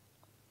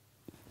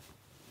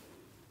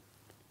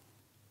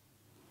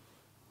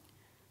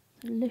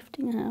 So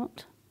lifting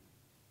out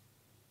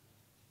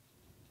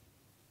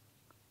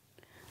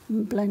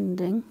and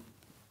blending.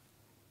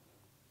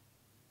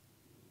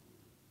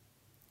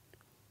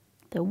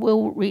 There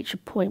will reach a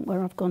point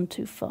where I've gone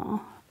too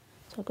far,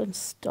 so I'm going to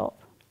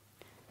stop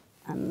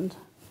and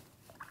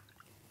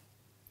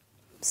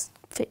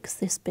fix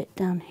this bit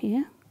down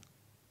here.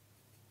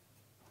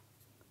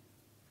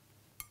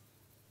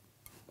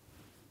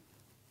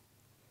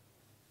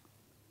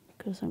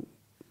 Because I'm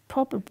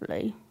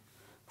probably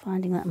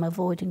finding that I'm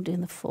avoiding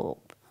doing the fork.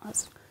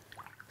 Let's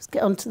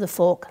get onto the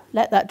fork,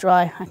 let that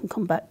dry, I can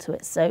come back to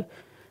it. So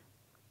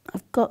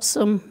I've got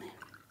some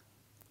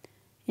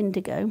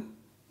indigo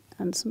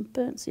and some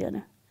burnt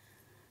sienna.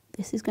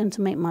 This is going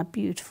to make my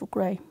beautiful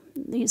grey.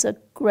 These are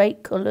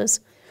great colours.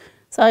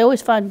 So I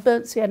always find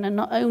burnt sienna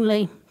not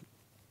only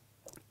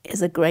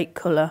is a great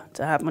colour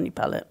to have on your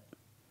palette.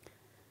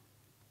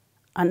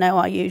 I know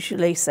I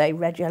usually say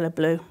red, yellow,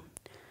 blue,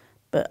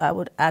 but I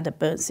would add a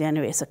burnt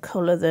sienna. It's a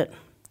colour that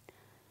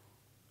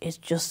is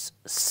just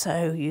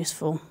so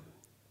useful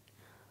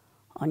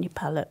on your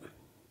palette.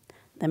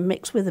 Then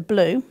mix with the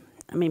blue.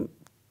 I mean,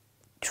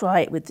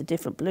 try it with the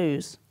different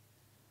blues.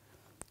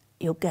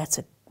 You'll get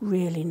a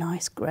really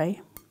nice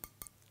grey.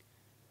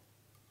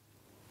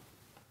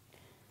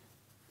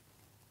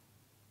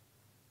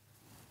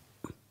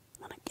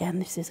 And again,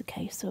 this is a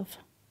case of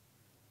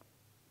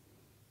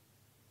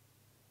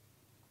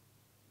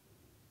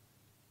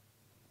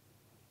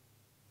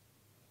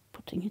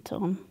putting it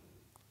on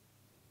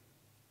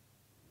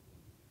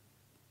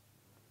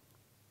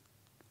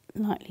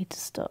lightly to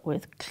start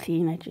with,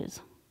 clean edges.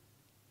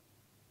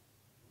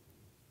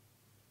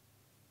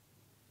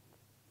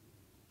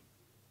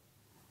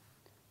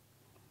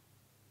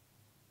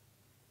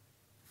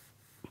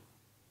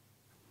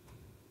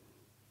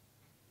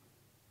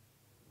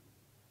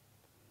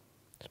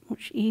 It's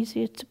much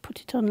easier to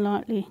put it on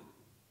lightly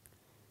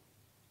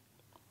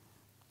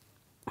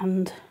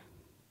and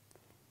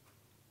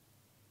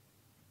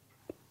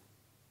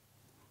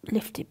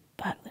lift it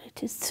back than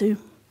it is to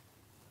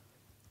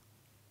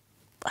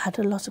add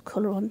a lot of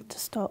colour on to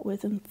start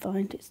with and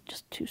find it's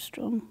just too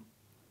strong.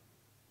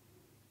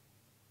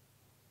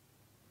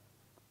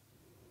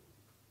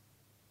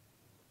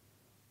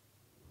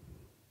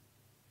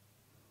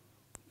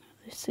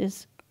 This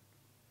is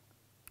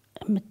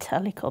a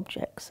metallic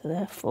object, so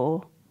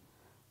therefore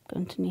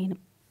I'm going to need a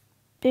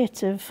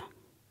bit of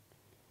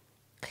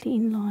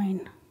clean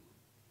line,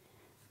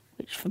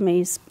 which for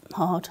me is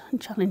hard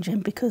and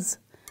challenging because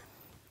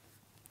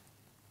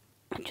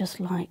I just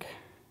like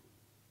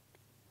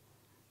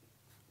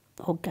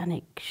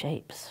organic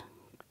shapes,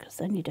 because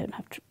then you don't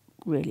have to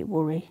really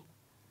worry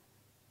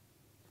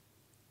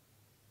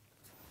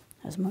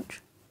as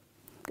much.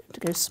 I'm going to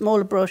go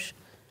smaller brush.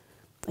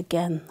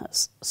 Again,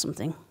 that's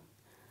something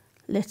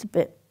a little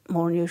bit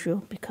more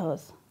unusual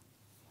because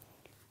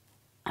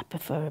I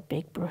prefer a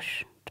big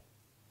brush to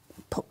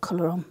put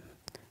colour on.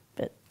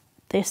 But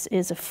this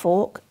is a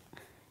fork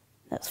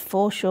that's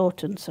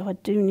foreshortened, so I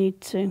do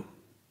need to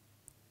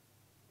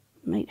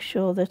make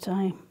sure that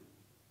I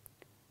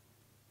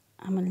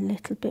am a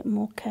little bit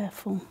more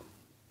careful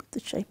with the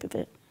shape of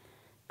it,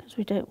 because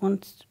we don't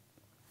want,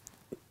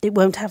 it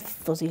won't have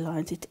fuzzy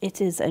lines.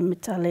 It is a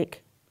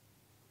metallic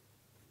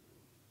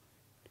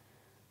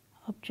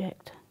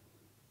object.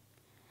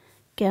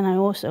 Again, I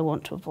also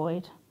want to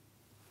avoid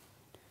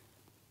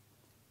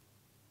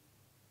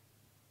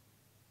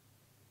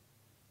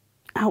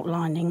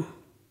outlining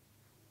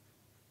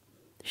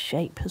the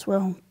shape as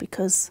well,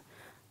 because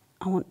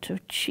I want to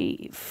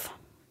achieve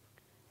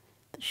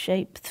the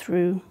shape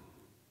through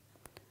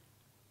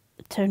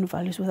the tone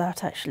values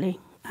without actually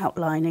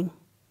outlining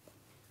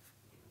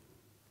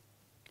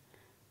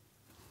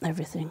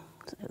everything.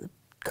 So the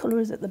colour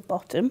is at the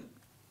bottom.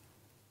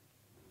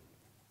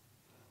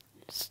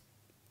 Just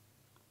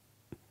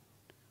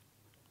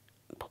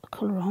put the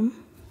colour on,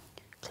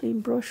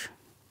 clean brush,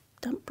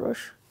 damp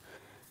brush,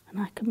 and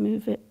I can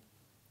move it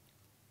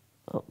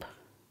up.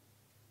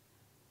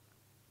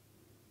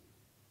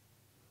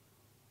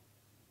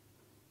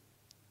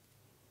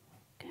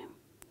 Okay,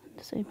 and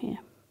the same here.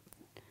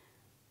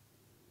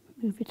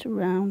 Move it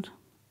around.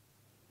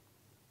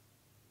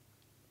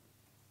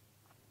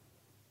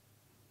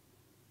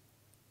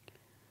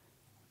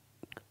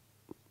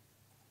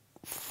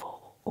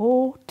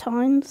 Four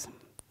times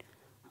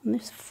on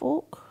this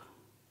fork.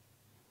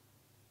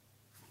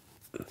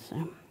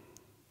 So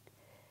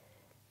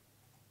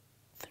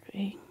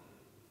 3.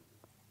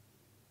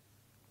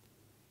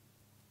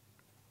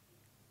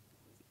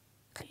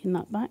 Clean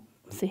that back.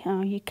 See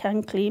how you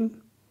can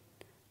clean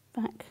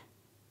back.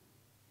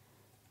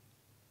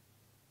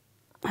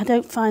 I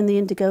don't find the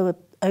indigo a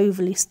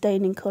overly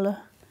staining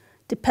colour.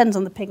 Depends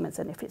on the pigments,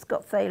 and if it's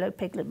got phthalo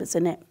pigments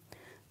in it,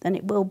 then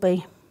it will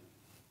be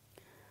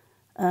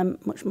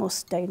much more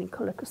staining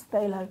colour, because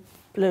phthalo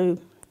blue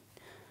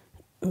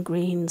and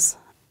greens,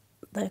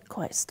 they're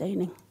quite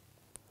staining.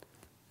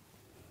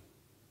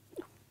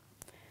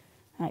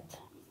 Right.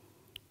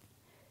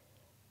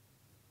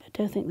 I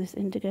don't think this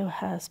indigo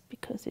has,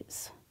 because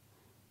it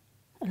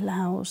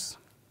allows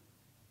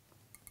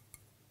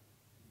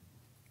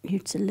you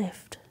to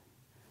lift.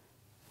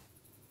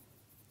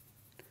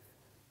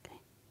 Okay.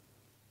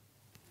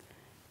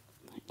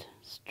 Right,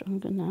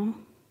 stronger now.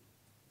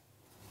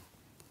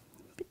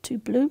 A bit too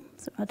blue,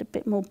 so add a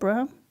bit more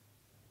brown.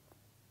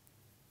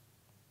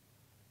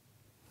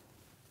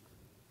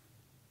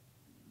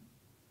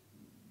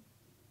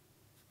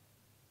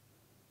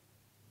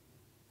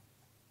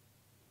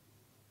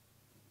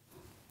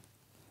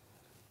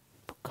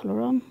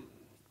 Colour on,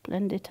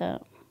 blend it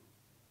out.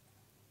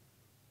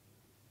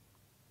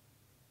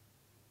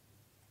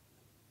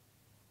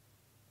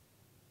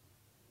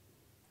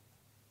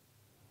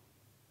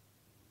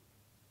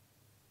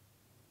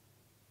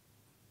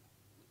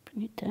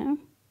 Bring it down.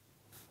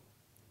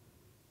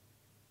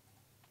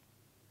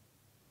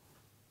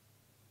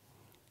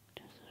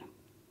 Just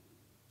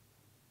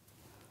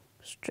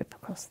a strip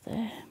across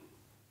there.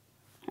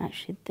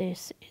 Actually,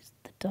 this is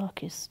the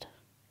darkest.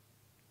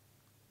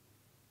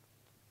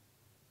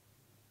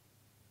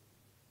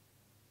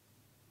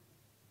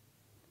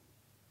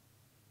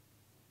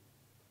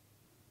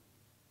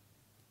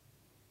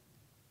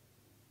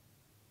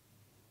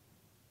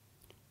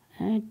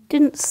 I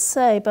didn't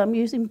say, but I'm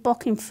using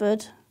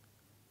Bockingford.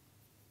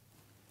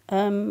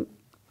 I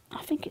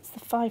think it's the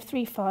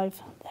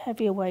 535, the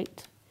heavier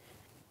weight.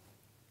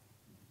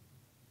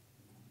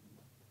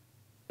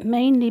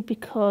 Mainly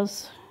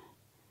because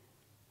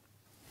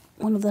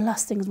one of the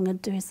last things I'm going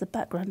to do is the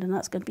background, and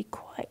that's going to be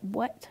quite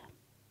wet.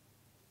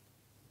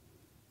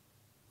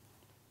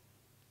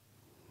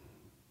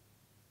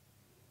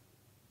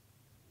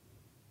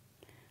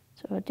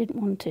 So I didn't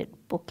want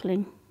it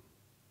buckling.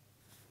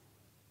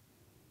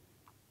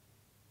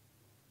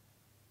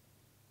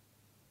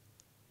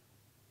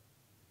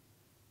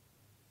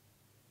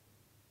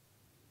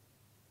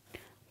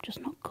 Just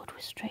not good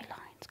with straight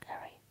lines,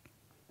 Gary.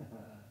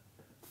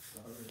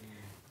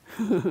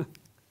 Sorry.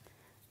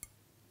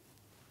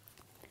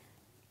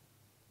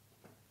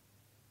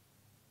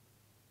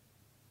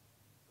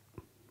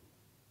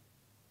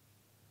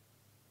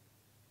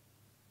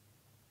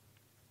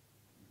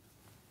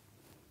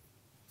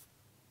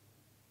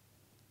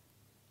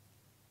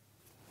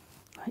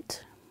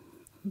 Right,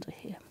 under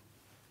here.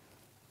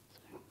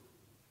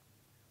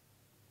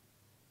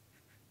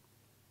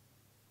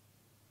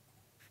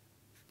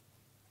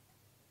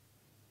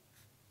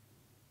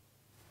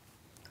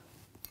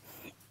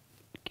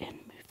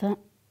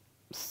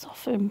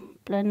 soften,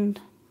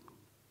 blend.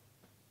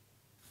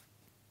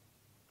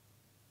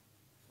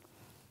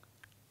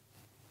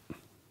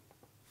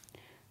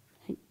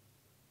 You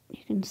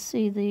can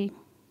see the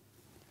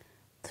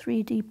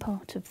 3D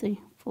part of the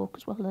fork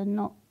as well. They're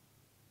not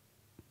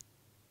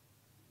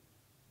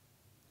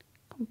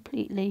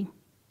completely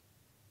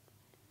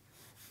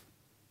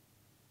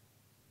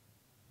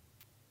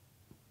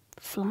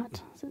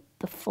flat.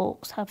 The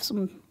forks have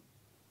some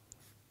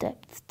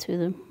depth to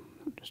them.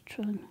 I'm just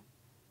trying to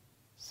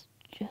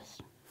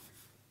suggest.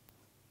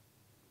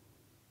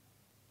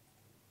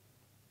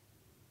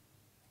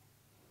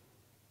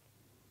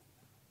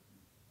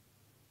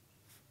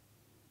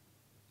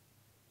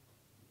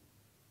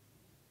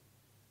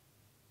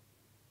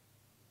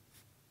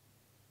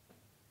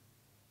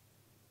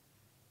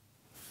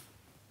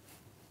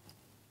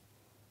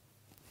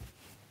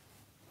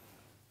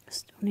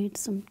 Still need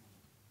some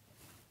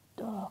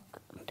dark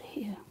under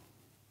here.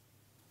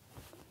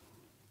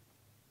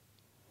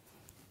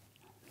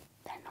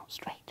 They're not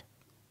straight.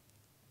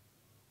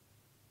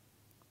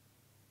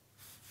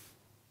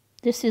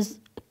 This is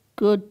a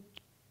good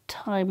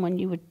time when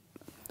you would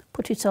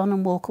put it on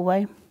and walk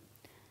away,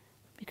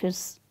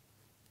 because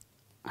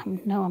I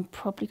know I'm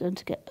probably going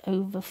to get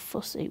over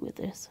fussy with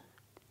this.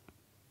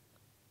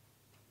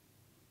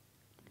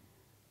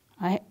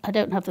 I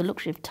don't have the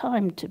luxury of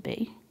time to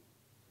be,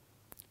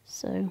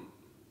 so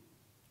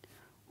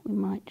we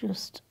might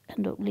just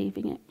end up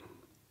leaving it.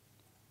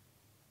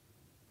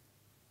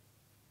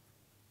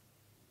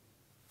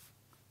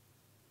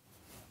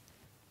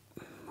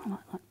 I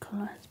like that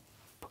colour. Let's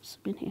put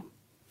some in here.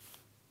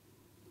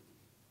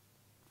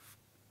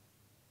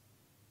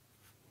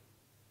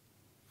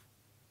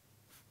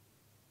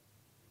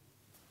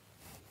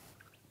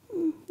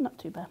 Not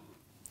too bad.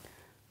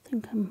 I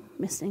think I'm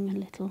missing a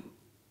little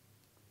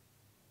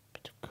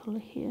bit of colour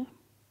here.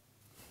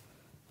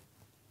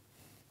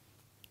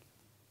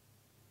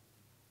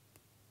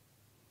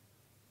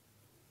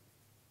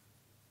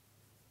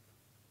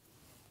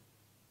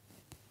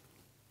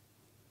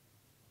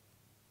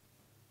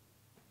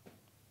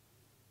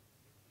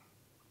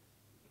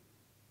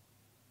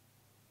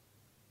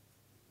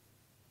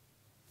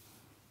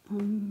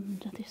 And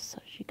this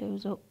actually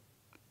goes up.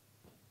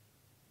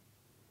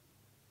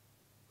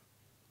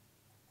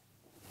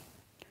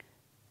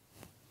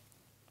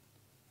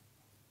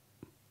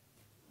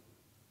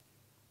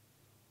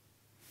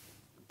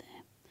 There.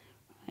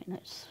 Right,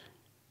 let's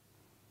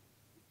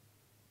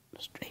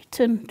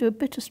straighten, do a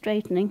bit of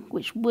straightening,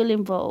 which will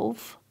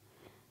involve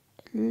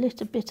a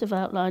little bit of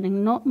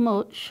outlining, not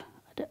much.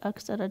 Like I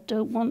said, I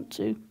don't want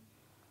to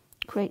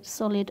create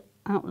solid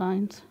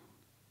outlines,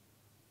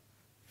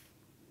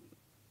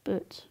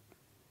 but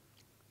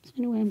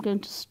anyway, I'm going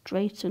to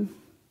straighten.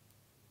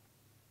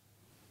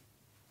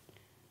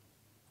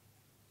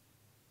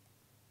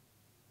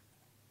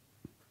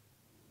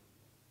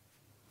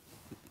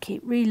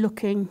 Keep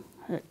re-looking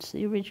at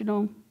the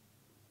original.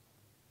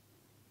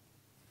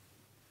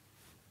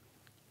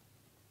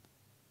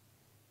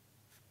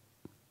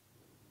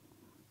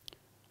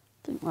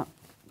 I think that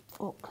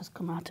fork has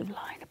come out of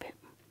line a bit,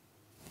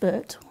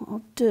 but what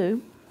I'll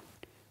do,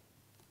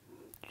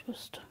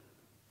 just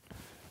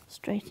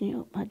straighten it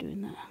up by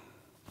doing that.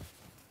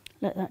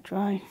 Let that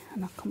dry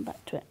and I'll come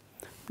back to it.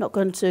 I'm not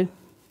going to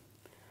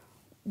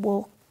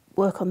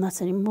work on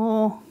that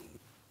anymore.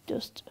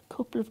 Just a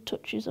couple of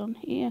touches on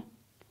here.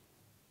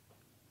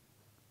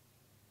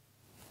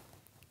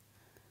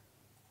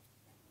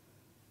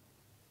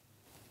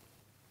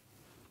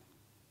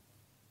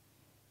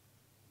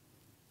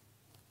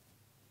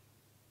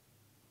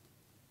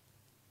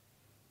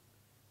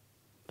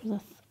 Because I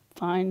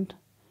find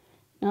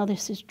now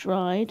this is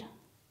dried,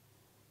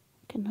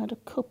 I can add a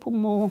couple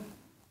more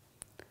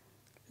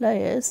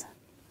layers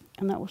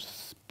and that will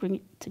bring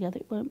it together.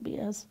 It won't be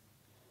as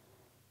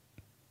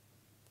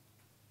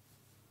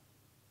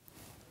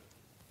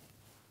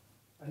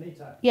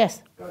Anita,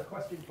 yes. Got a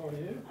question for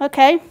you.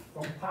 Okay.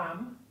 From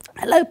Pam.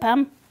 Hello,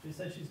 Pam. She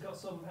says she's got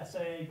some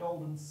SAA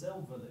gold and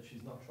silver that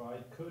she's not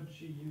tried. Could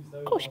she use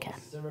those Of course on you the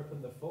can. syrup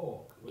and the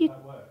fork? Would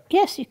that work?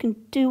 Yes, you can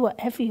do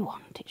whatever you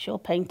want. It's your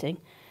painting.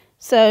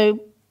 So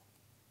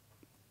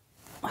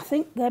I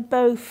think they're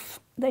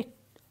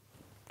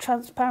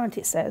transparent,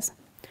 it says.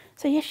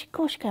 So yes, of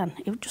course you can.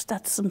 It would just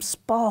add some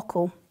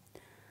sparkle.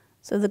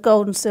 So the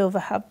gold and silver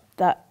have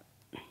that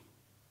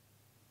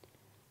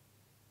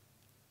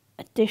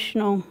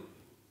additional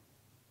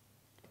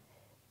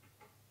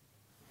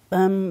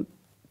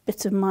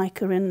bit of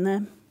mica in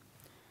there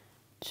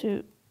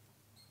to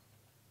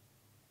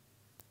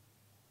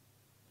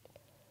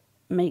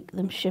make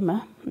them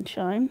shimmer and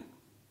shine.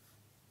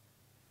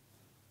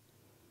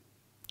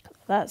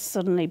 That's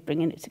suddenly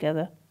bringing it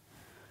together.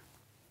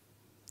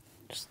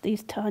 Just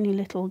these tiny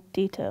little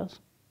details.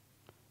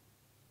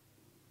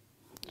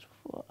 That's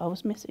what I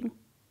was missing.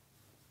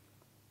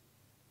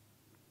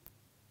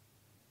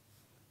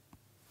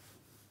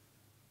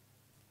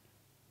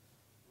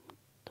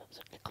 Those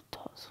are little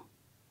dots.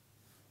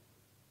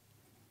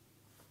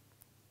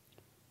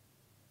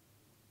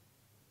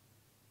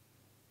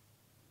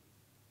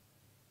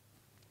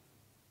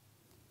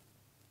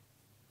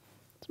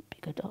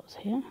 bigger dots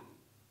here.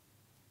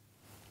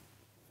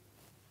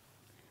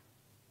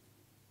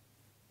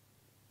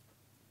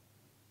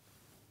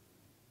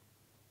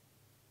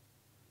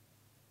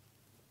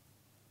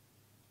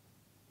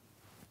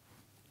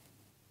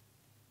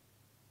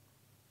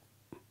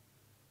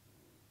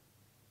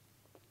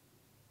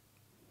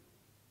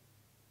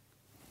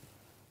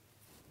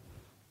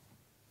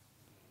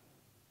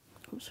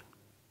 Oops.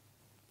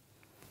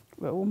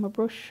 Roll my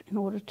brush in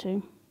order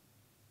to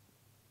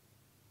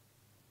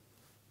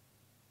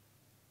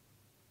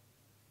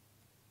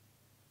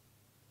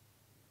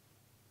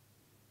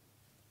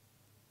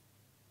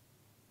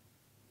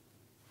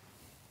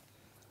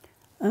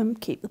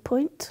keep the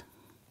point.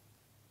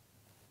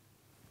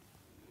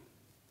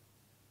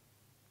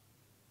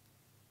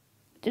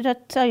 Did I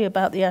tell you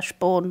about the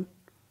Ashbourne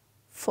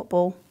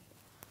football?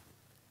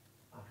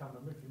 I can't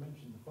remember if you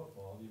mentioned the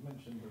football, you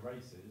mentioned the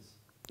races.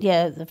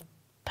 Yeah, the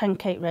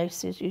pancake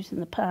races using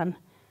the pan.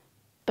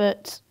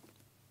 But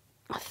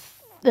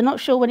they're not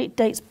sure when it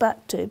dates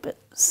back to, but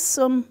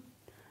some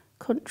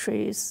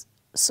countries,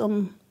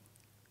 I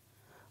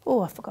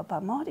forgot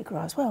about Mardi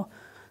Gras as well.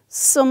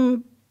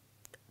 Some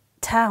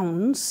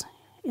towns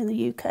in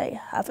the UK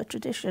have a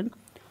tradition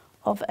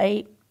of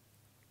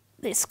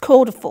it's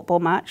called a football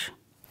match,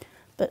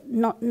 but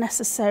not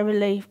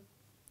necessarily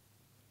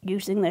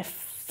using their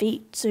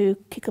feet to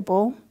kick a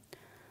ball.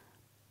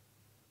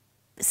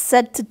 It's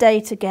said to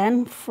date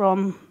again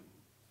from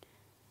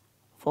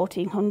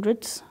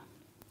 1400s,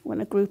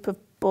 when a group of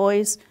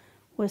boys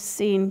were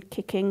seen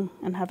kicking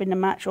and having a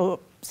match,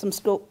 or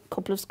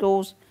couple of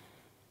schools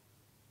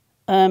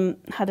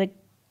had a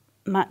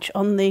match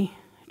on the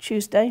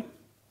Tuesday.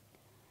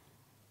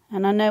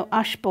 And I know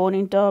Ashbourne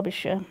in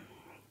Derbyshire,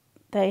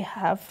 they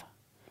have,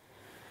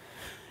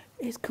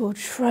 it's called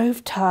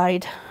Shrove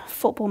Tuesday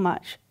football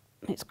match.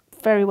 It's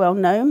very well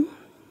known.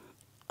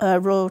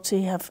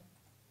 Royalty have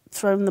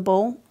thrown the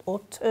ball,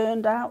 or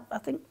turned out, I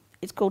think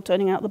it's called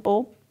turning out the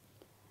ball.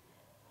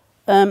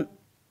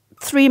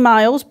 3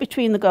 miles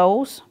between the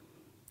goals,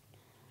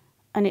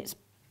 and it's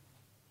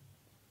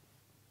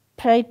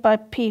played by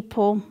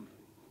people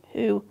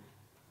who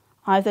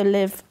either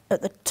live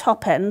at the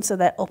top end, so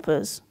they're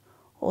uppers,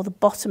 or the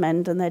bottom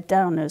end and they're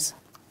downers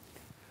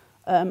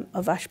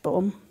of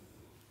Ashbourne.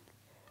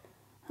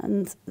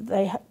 And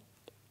they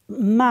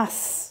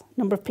mass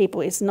number of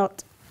people is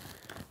not.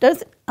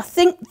 I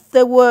think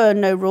there were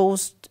no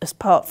rules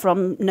apart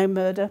from no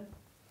murder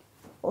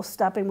or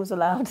stabbing was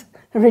allowed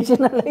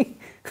originally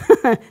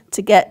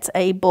to get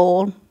a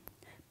ball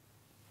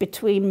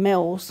between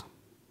mills.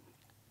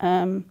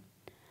 Now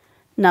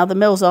the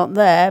mills aren't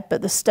there,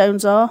 but the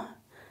stones are.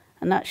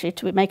 And actually,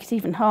 to make it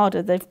even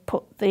harder, they've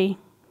put the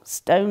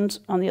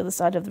stones on the other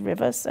side of the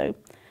river, so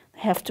they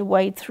have to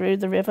wade through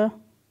the river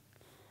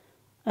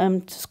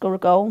to score a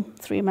goal,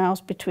 3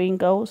 miles between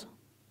goals.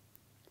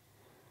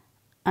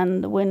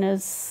 And the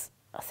winners,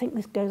 I think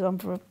this goes on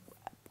for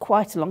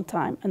quite a long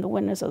time, and the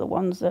winners are the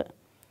ones that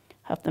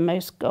have the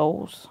most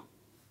goals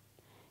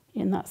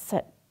in that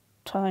set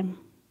time.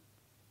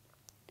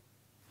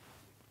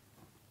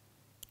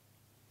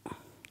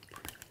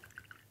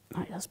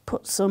 Right, let's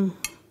put some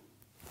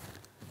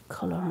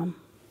colour on.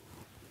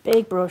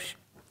 Big brush,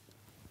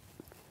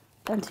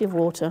 plenty of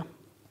water.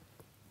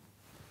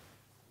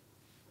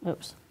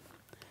 Oops,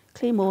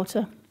 clean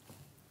water.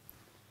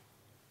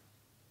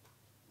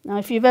 Now,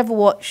 if you've ever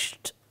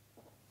watched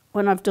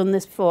when I've done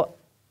this before,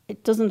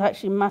 it doesn't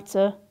actually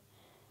matter.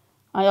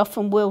 I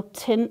often will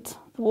tint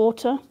the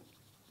water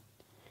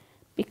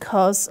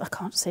because I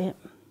can't see it.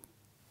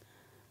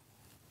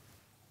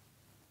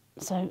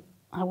 So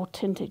I will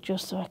tint it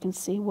just so I can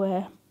see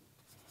where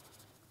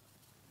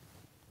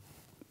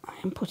I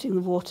am putting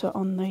the water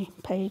on the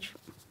page.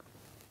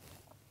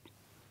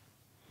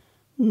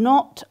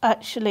 Not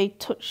actually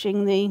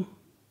touching the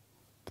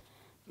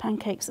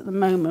pancakes at the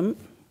moment.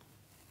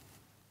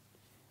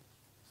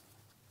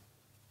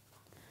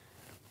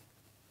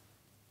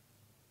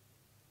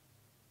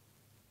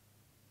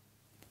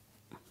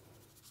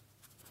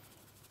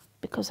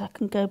 Because I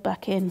can go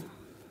back in.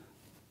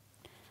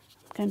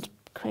 I'm going to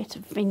create a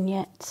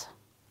vignette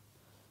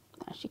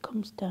that actually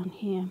comes down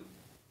here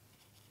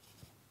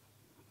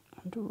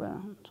and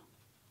around.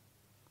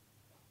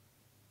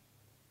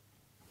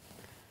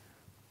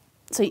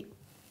 So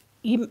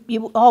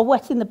you are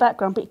wet in the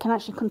background, but you can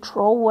actually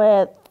control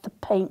where the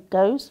paint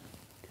goes.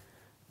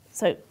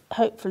 So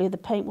hopefully the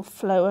paint will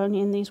flow only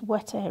in these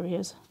wet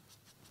areas.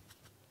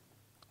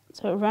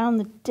 So around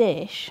the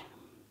dish,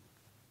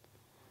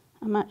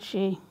 I'm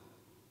actually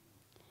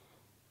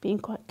being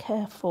quite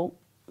careful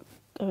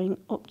going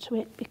up to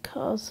it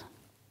because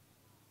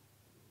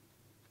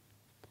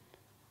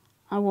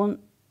I want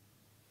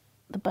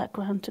the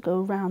background to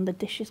go around the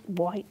dish is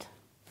white.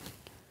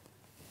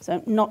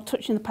 So not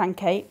touching the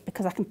pancake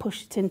because I can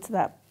push it into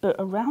that, but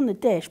around the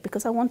dish,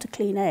 because I want a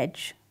clean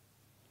edge,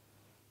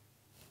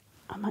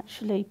 I'm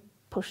actually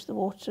push the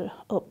water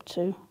up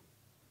to,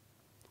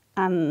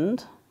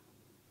 and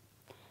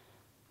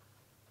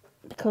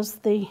because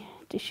the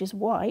dish is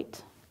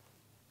white,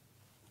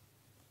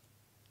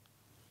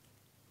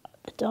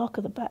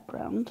 darker the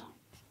background,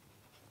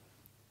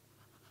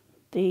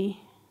 the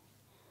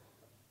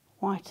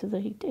whiter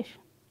the dish.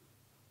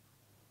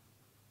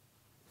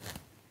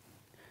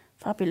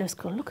 Fabulous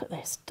colour. Look at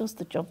this, does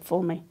the job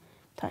for me.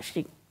 It's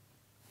actually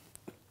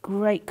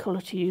great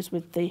colour to use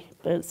with the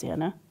burnt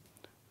sienna.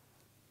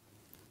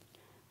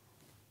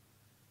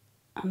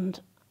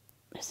 And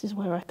this is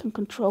where I can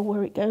control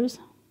where it goes,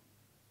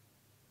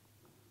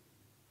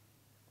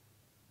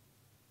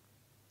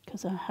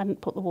 because I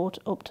hadn't put the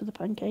water up to the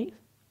pancakes.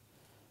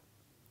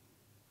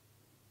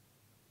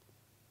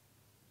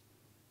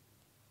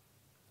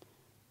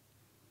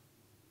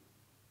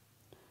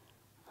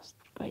 That's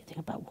the great thing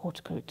about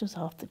watercolour, it does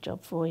half the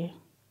job for you.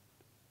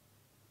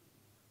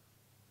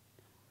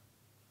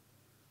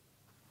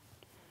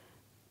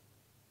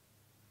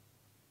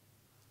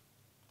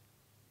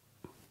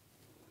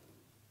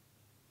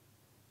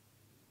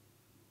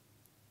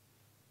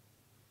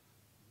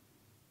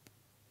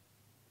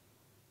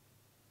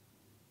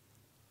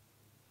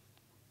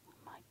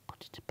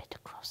 Put it a bit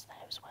across there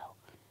as well,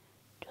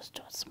 just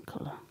to add some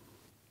colour.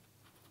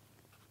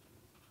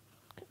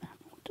 Look at that.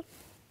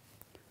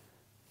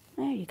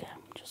 There you go,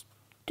 just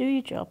do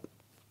your job.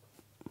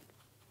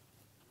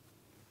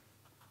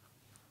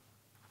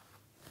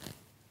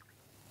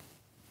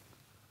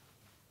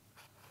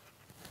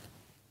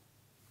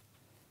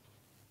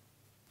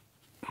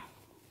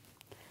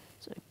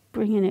 So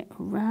bringing it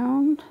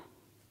around.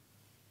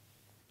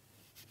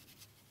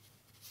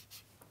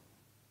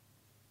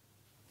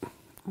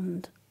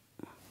 And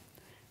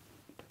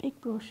the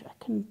big brush I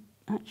can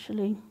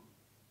actually,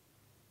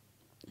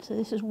 so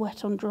this is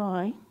wet on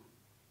dry.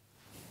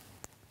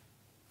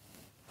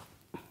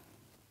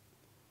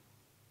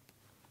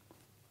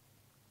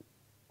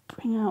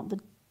 Bring out the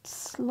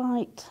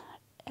slight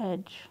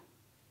edge.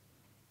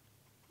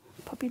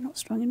 Probably not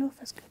strong enough,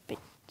 let's go a bit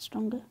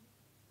stronger.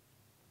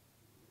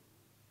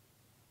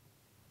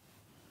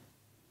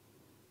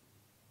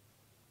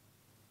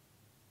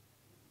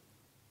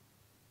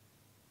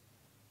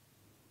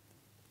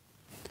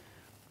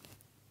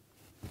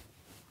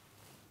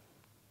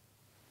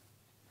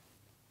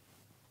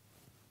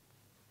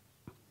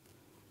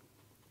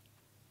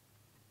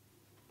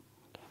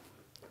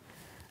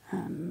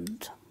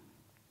 And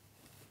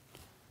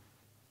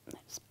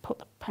let's put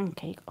the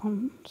pancake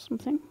on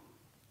something.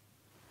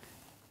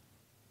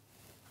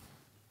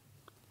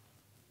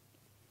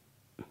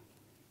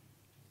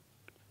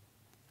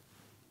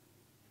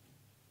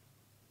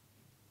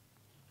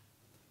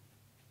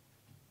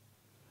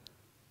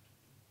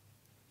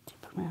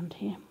 Dip around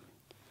here.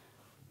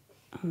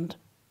 And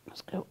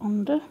let's go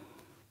under.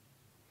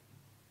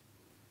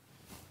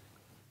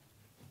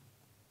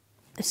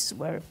 This is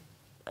where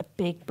a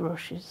big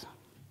brush is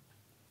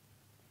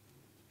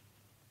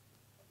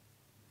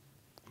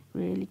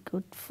really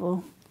good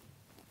for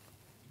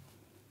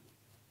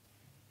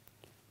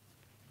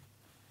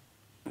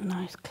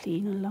nice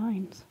cleaner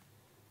lines.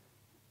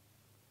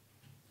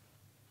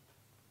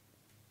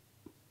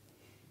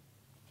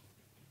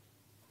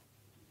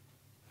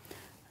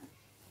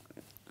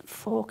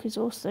 Fork is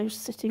also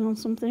sitting on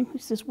something.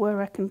 This is where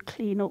I can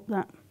clean up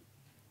that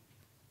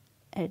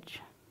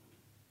edge.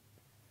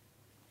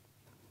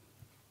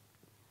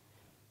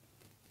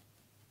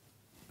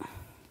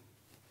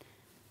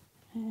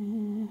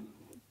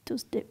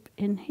 Does dip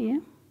in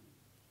here.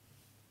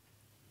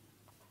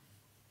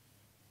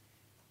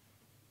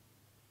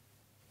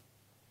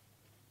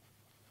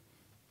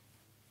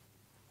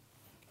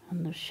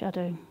 And the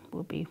shadow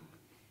will be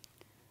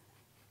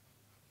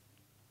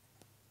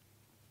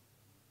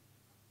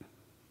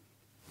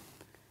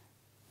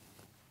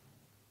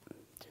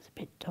just a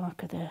bit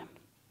darker there.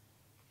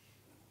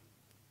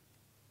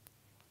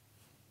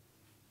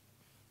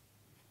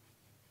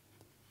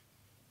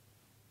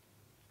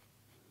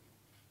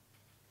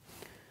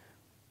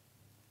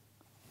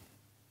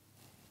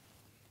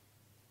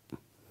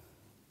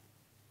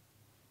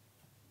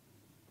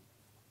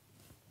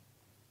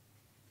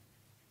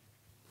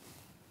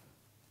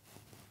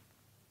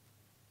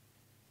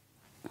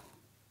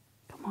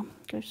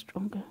 Go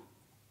stronger.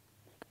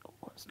 Oh,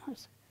 that's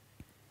nice.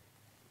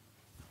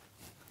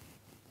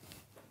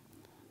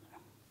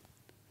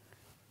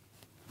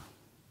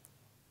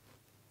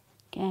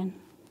 Again,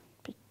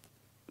 a bit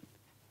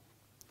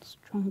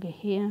stronger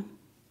here.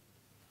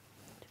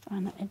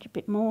 Define that edge a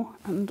bit more,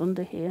 and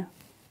under here.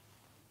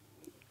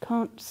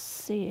 Can't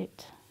see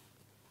it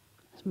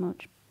as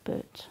much,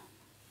 but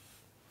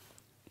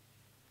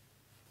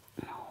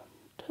no,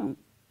 don't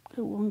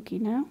go wonky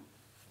now.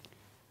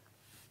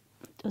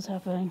 It does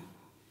have a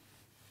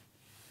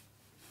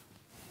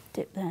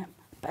dip there,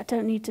 but I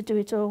don't need to do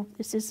it all.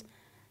 This is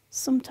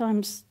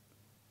sometimes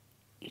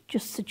you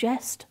just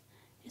suggest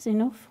is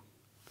enough.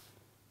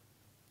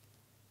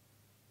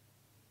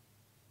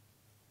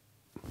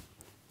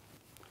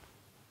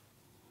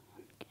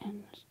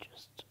 Again, it's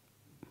just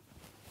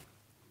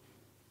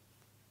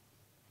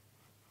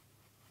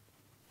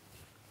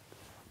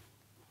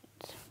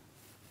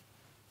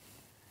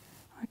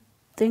I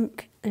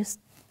think this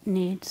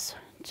needs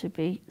to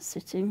be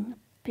sitting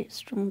a bit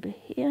stronger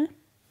here.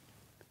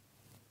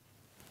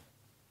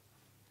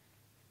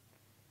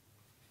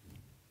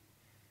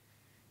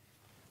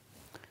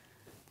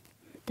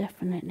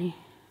 definitely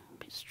a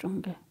bit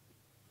stronger.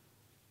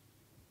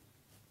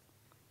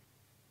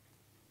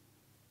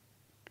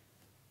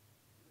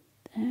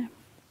 There.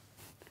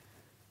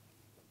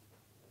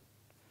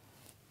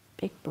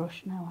 Big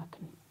brush now, I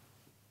can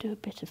do a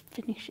bit of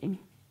finishing.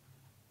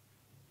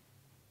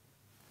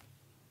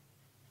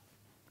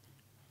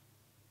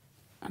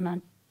 And I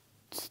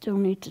still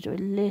need to do a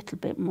little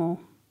bit more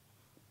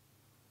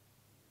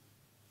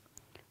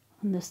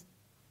on this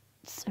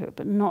syrup,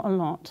 but not a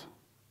lot.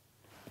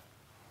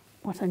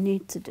 What I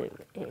need to do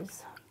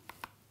is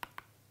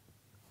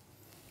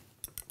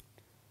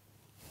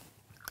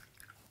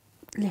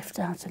lift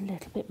out a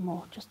little bit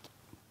more, just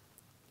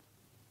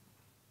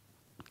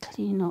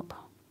clean up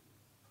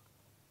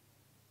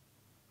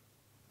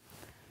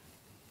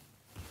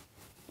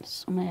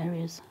some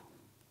areas.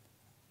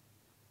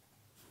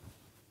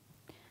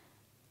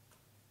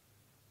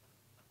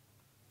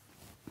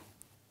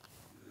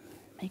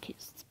 Make it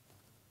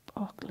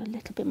sparkle a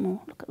little bit more.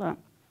 Look at that.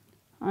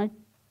 I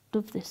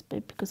love this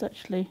bit because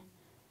actually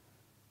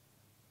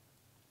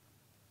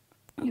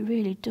it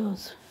really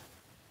does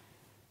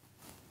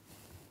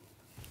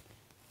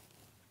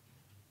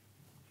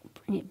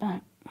bring it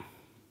back.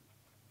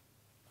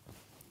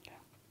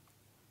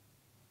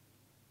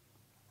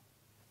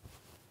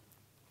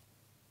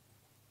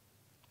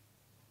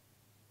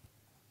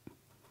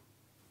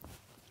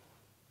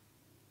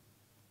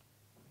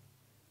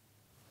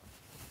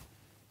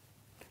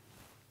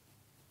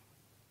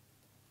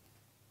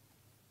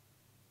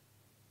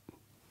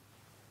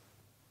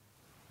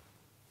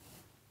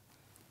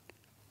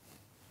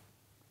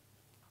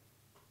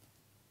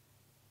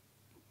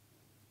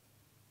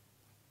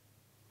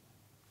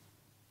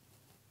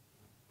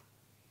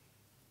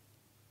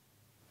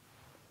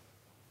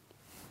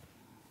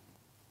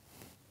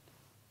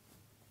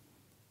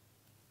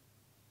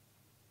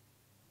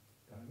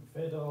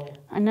 Fiddle.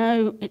 I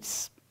know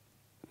it's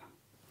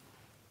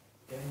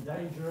Getting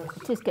dangerous.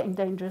 It is getting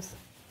dangerous.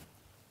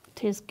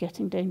 It is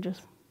getting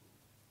dangerous.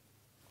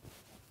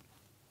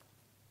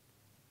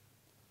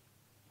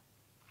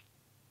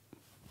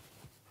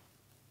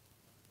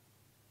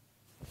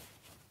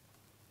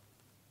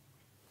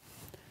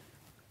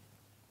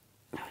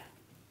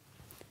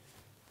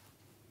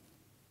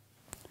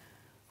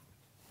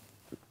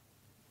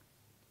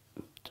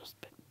 Just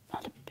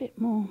add a bit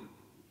more.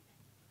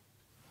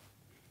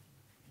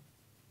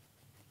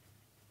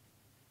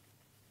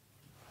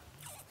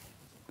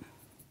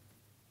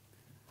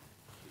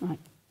 Right.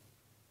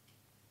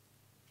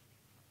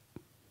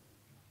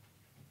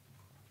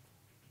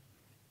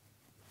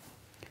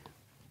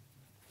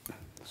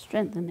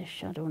 Strengthen this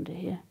shadow under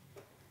here.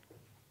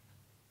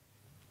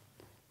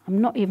 I'm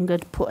not even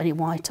going to put any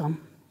white on.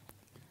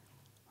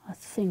 I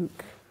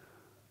think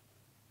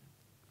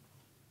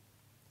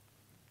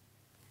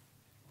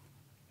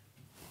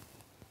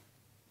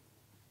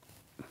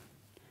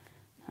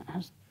that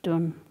has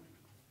done.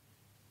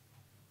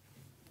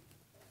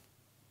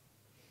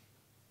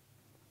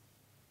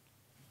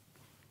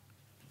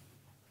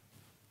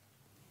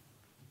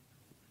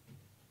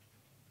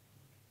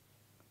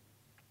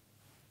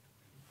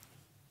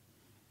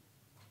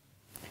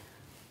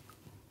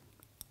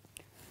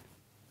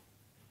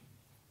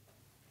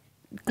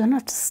 Gonna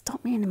have to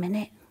stop me in a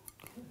minute.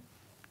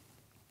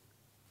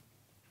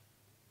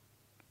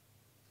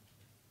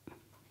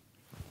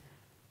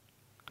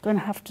 Gonna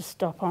have to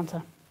stop, aren't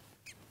I?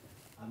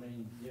 I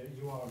mean,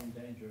 you are in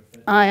danger of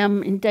fiddling. I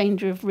am in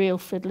danger of real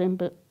fiddling,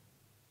 but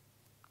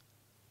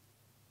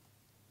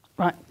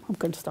right, I'm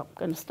going to stop. I'm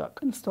going to stop.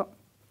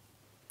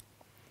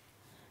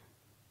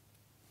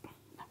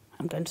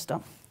 I'm going to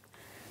stop.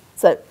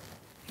 So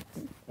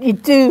you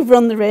do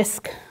run the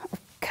risk of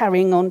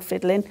carrying on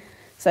fiddling.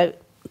 So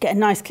get a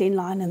nice clean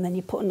line and then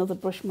you put another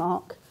brush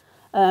mark.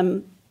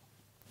 So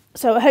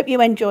I hope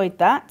you enjoyed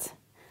that.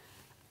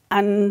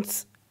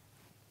 And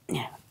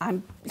yeah,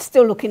 I'm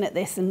still looking at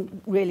this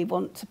and really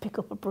want to pick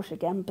up a brush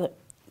again, but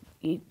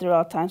there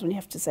are times when you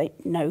have to say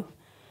no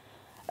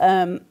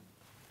and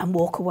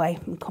walk away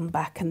and come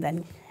back and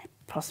then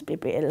possibly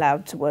be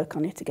allowed to work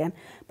on it again.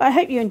 But I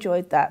hope you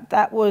enjoyed that.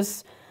 That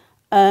was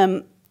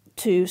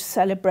to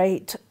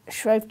celebrate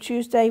Shrove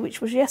Tuesday,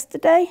 which was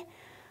yesterday.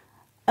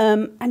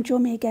 And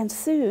join me again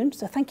soon.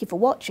 So thank you for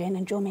watching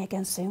and join me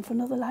again soon for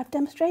another live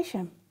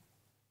demonstration.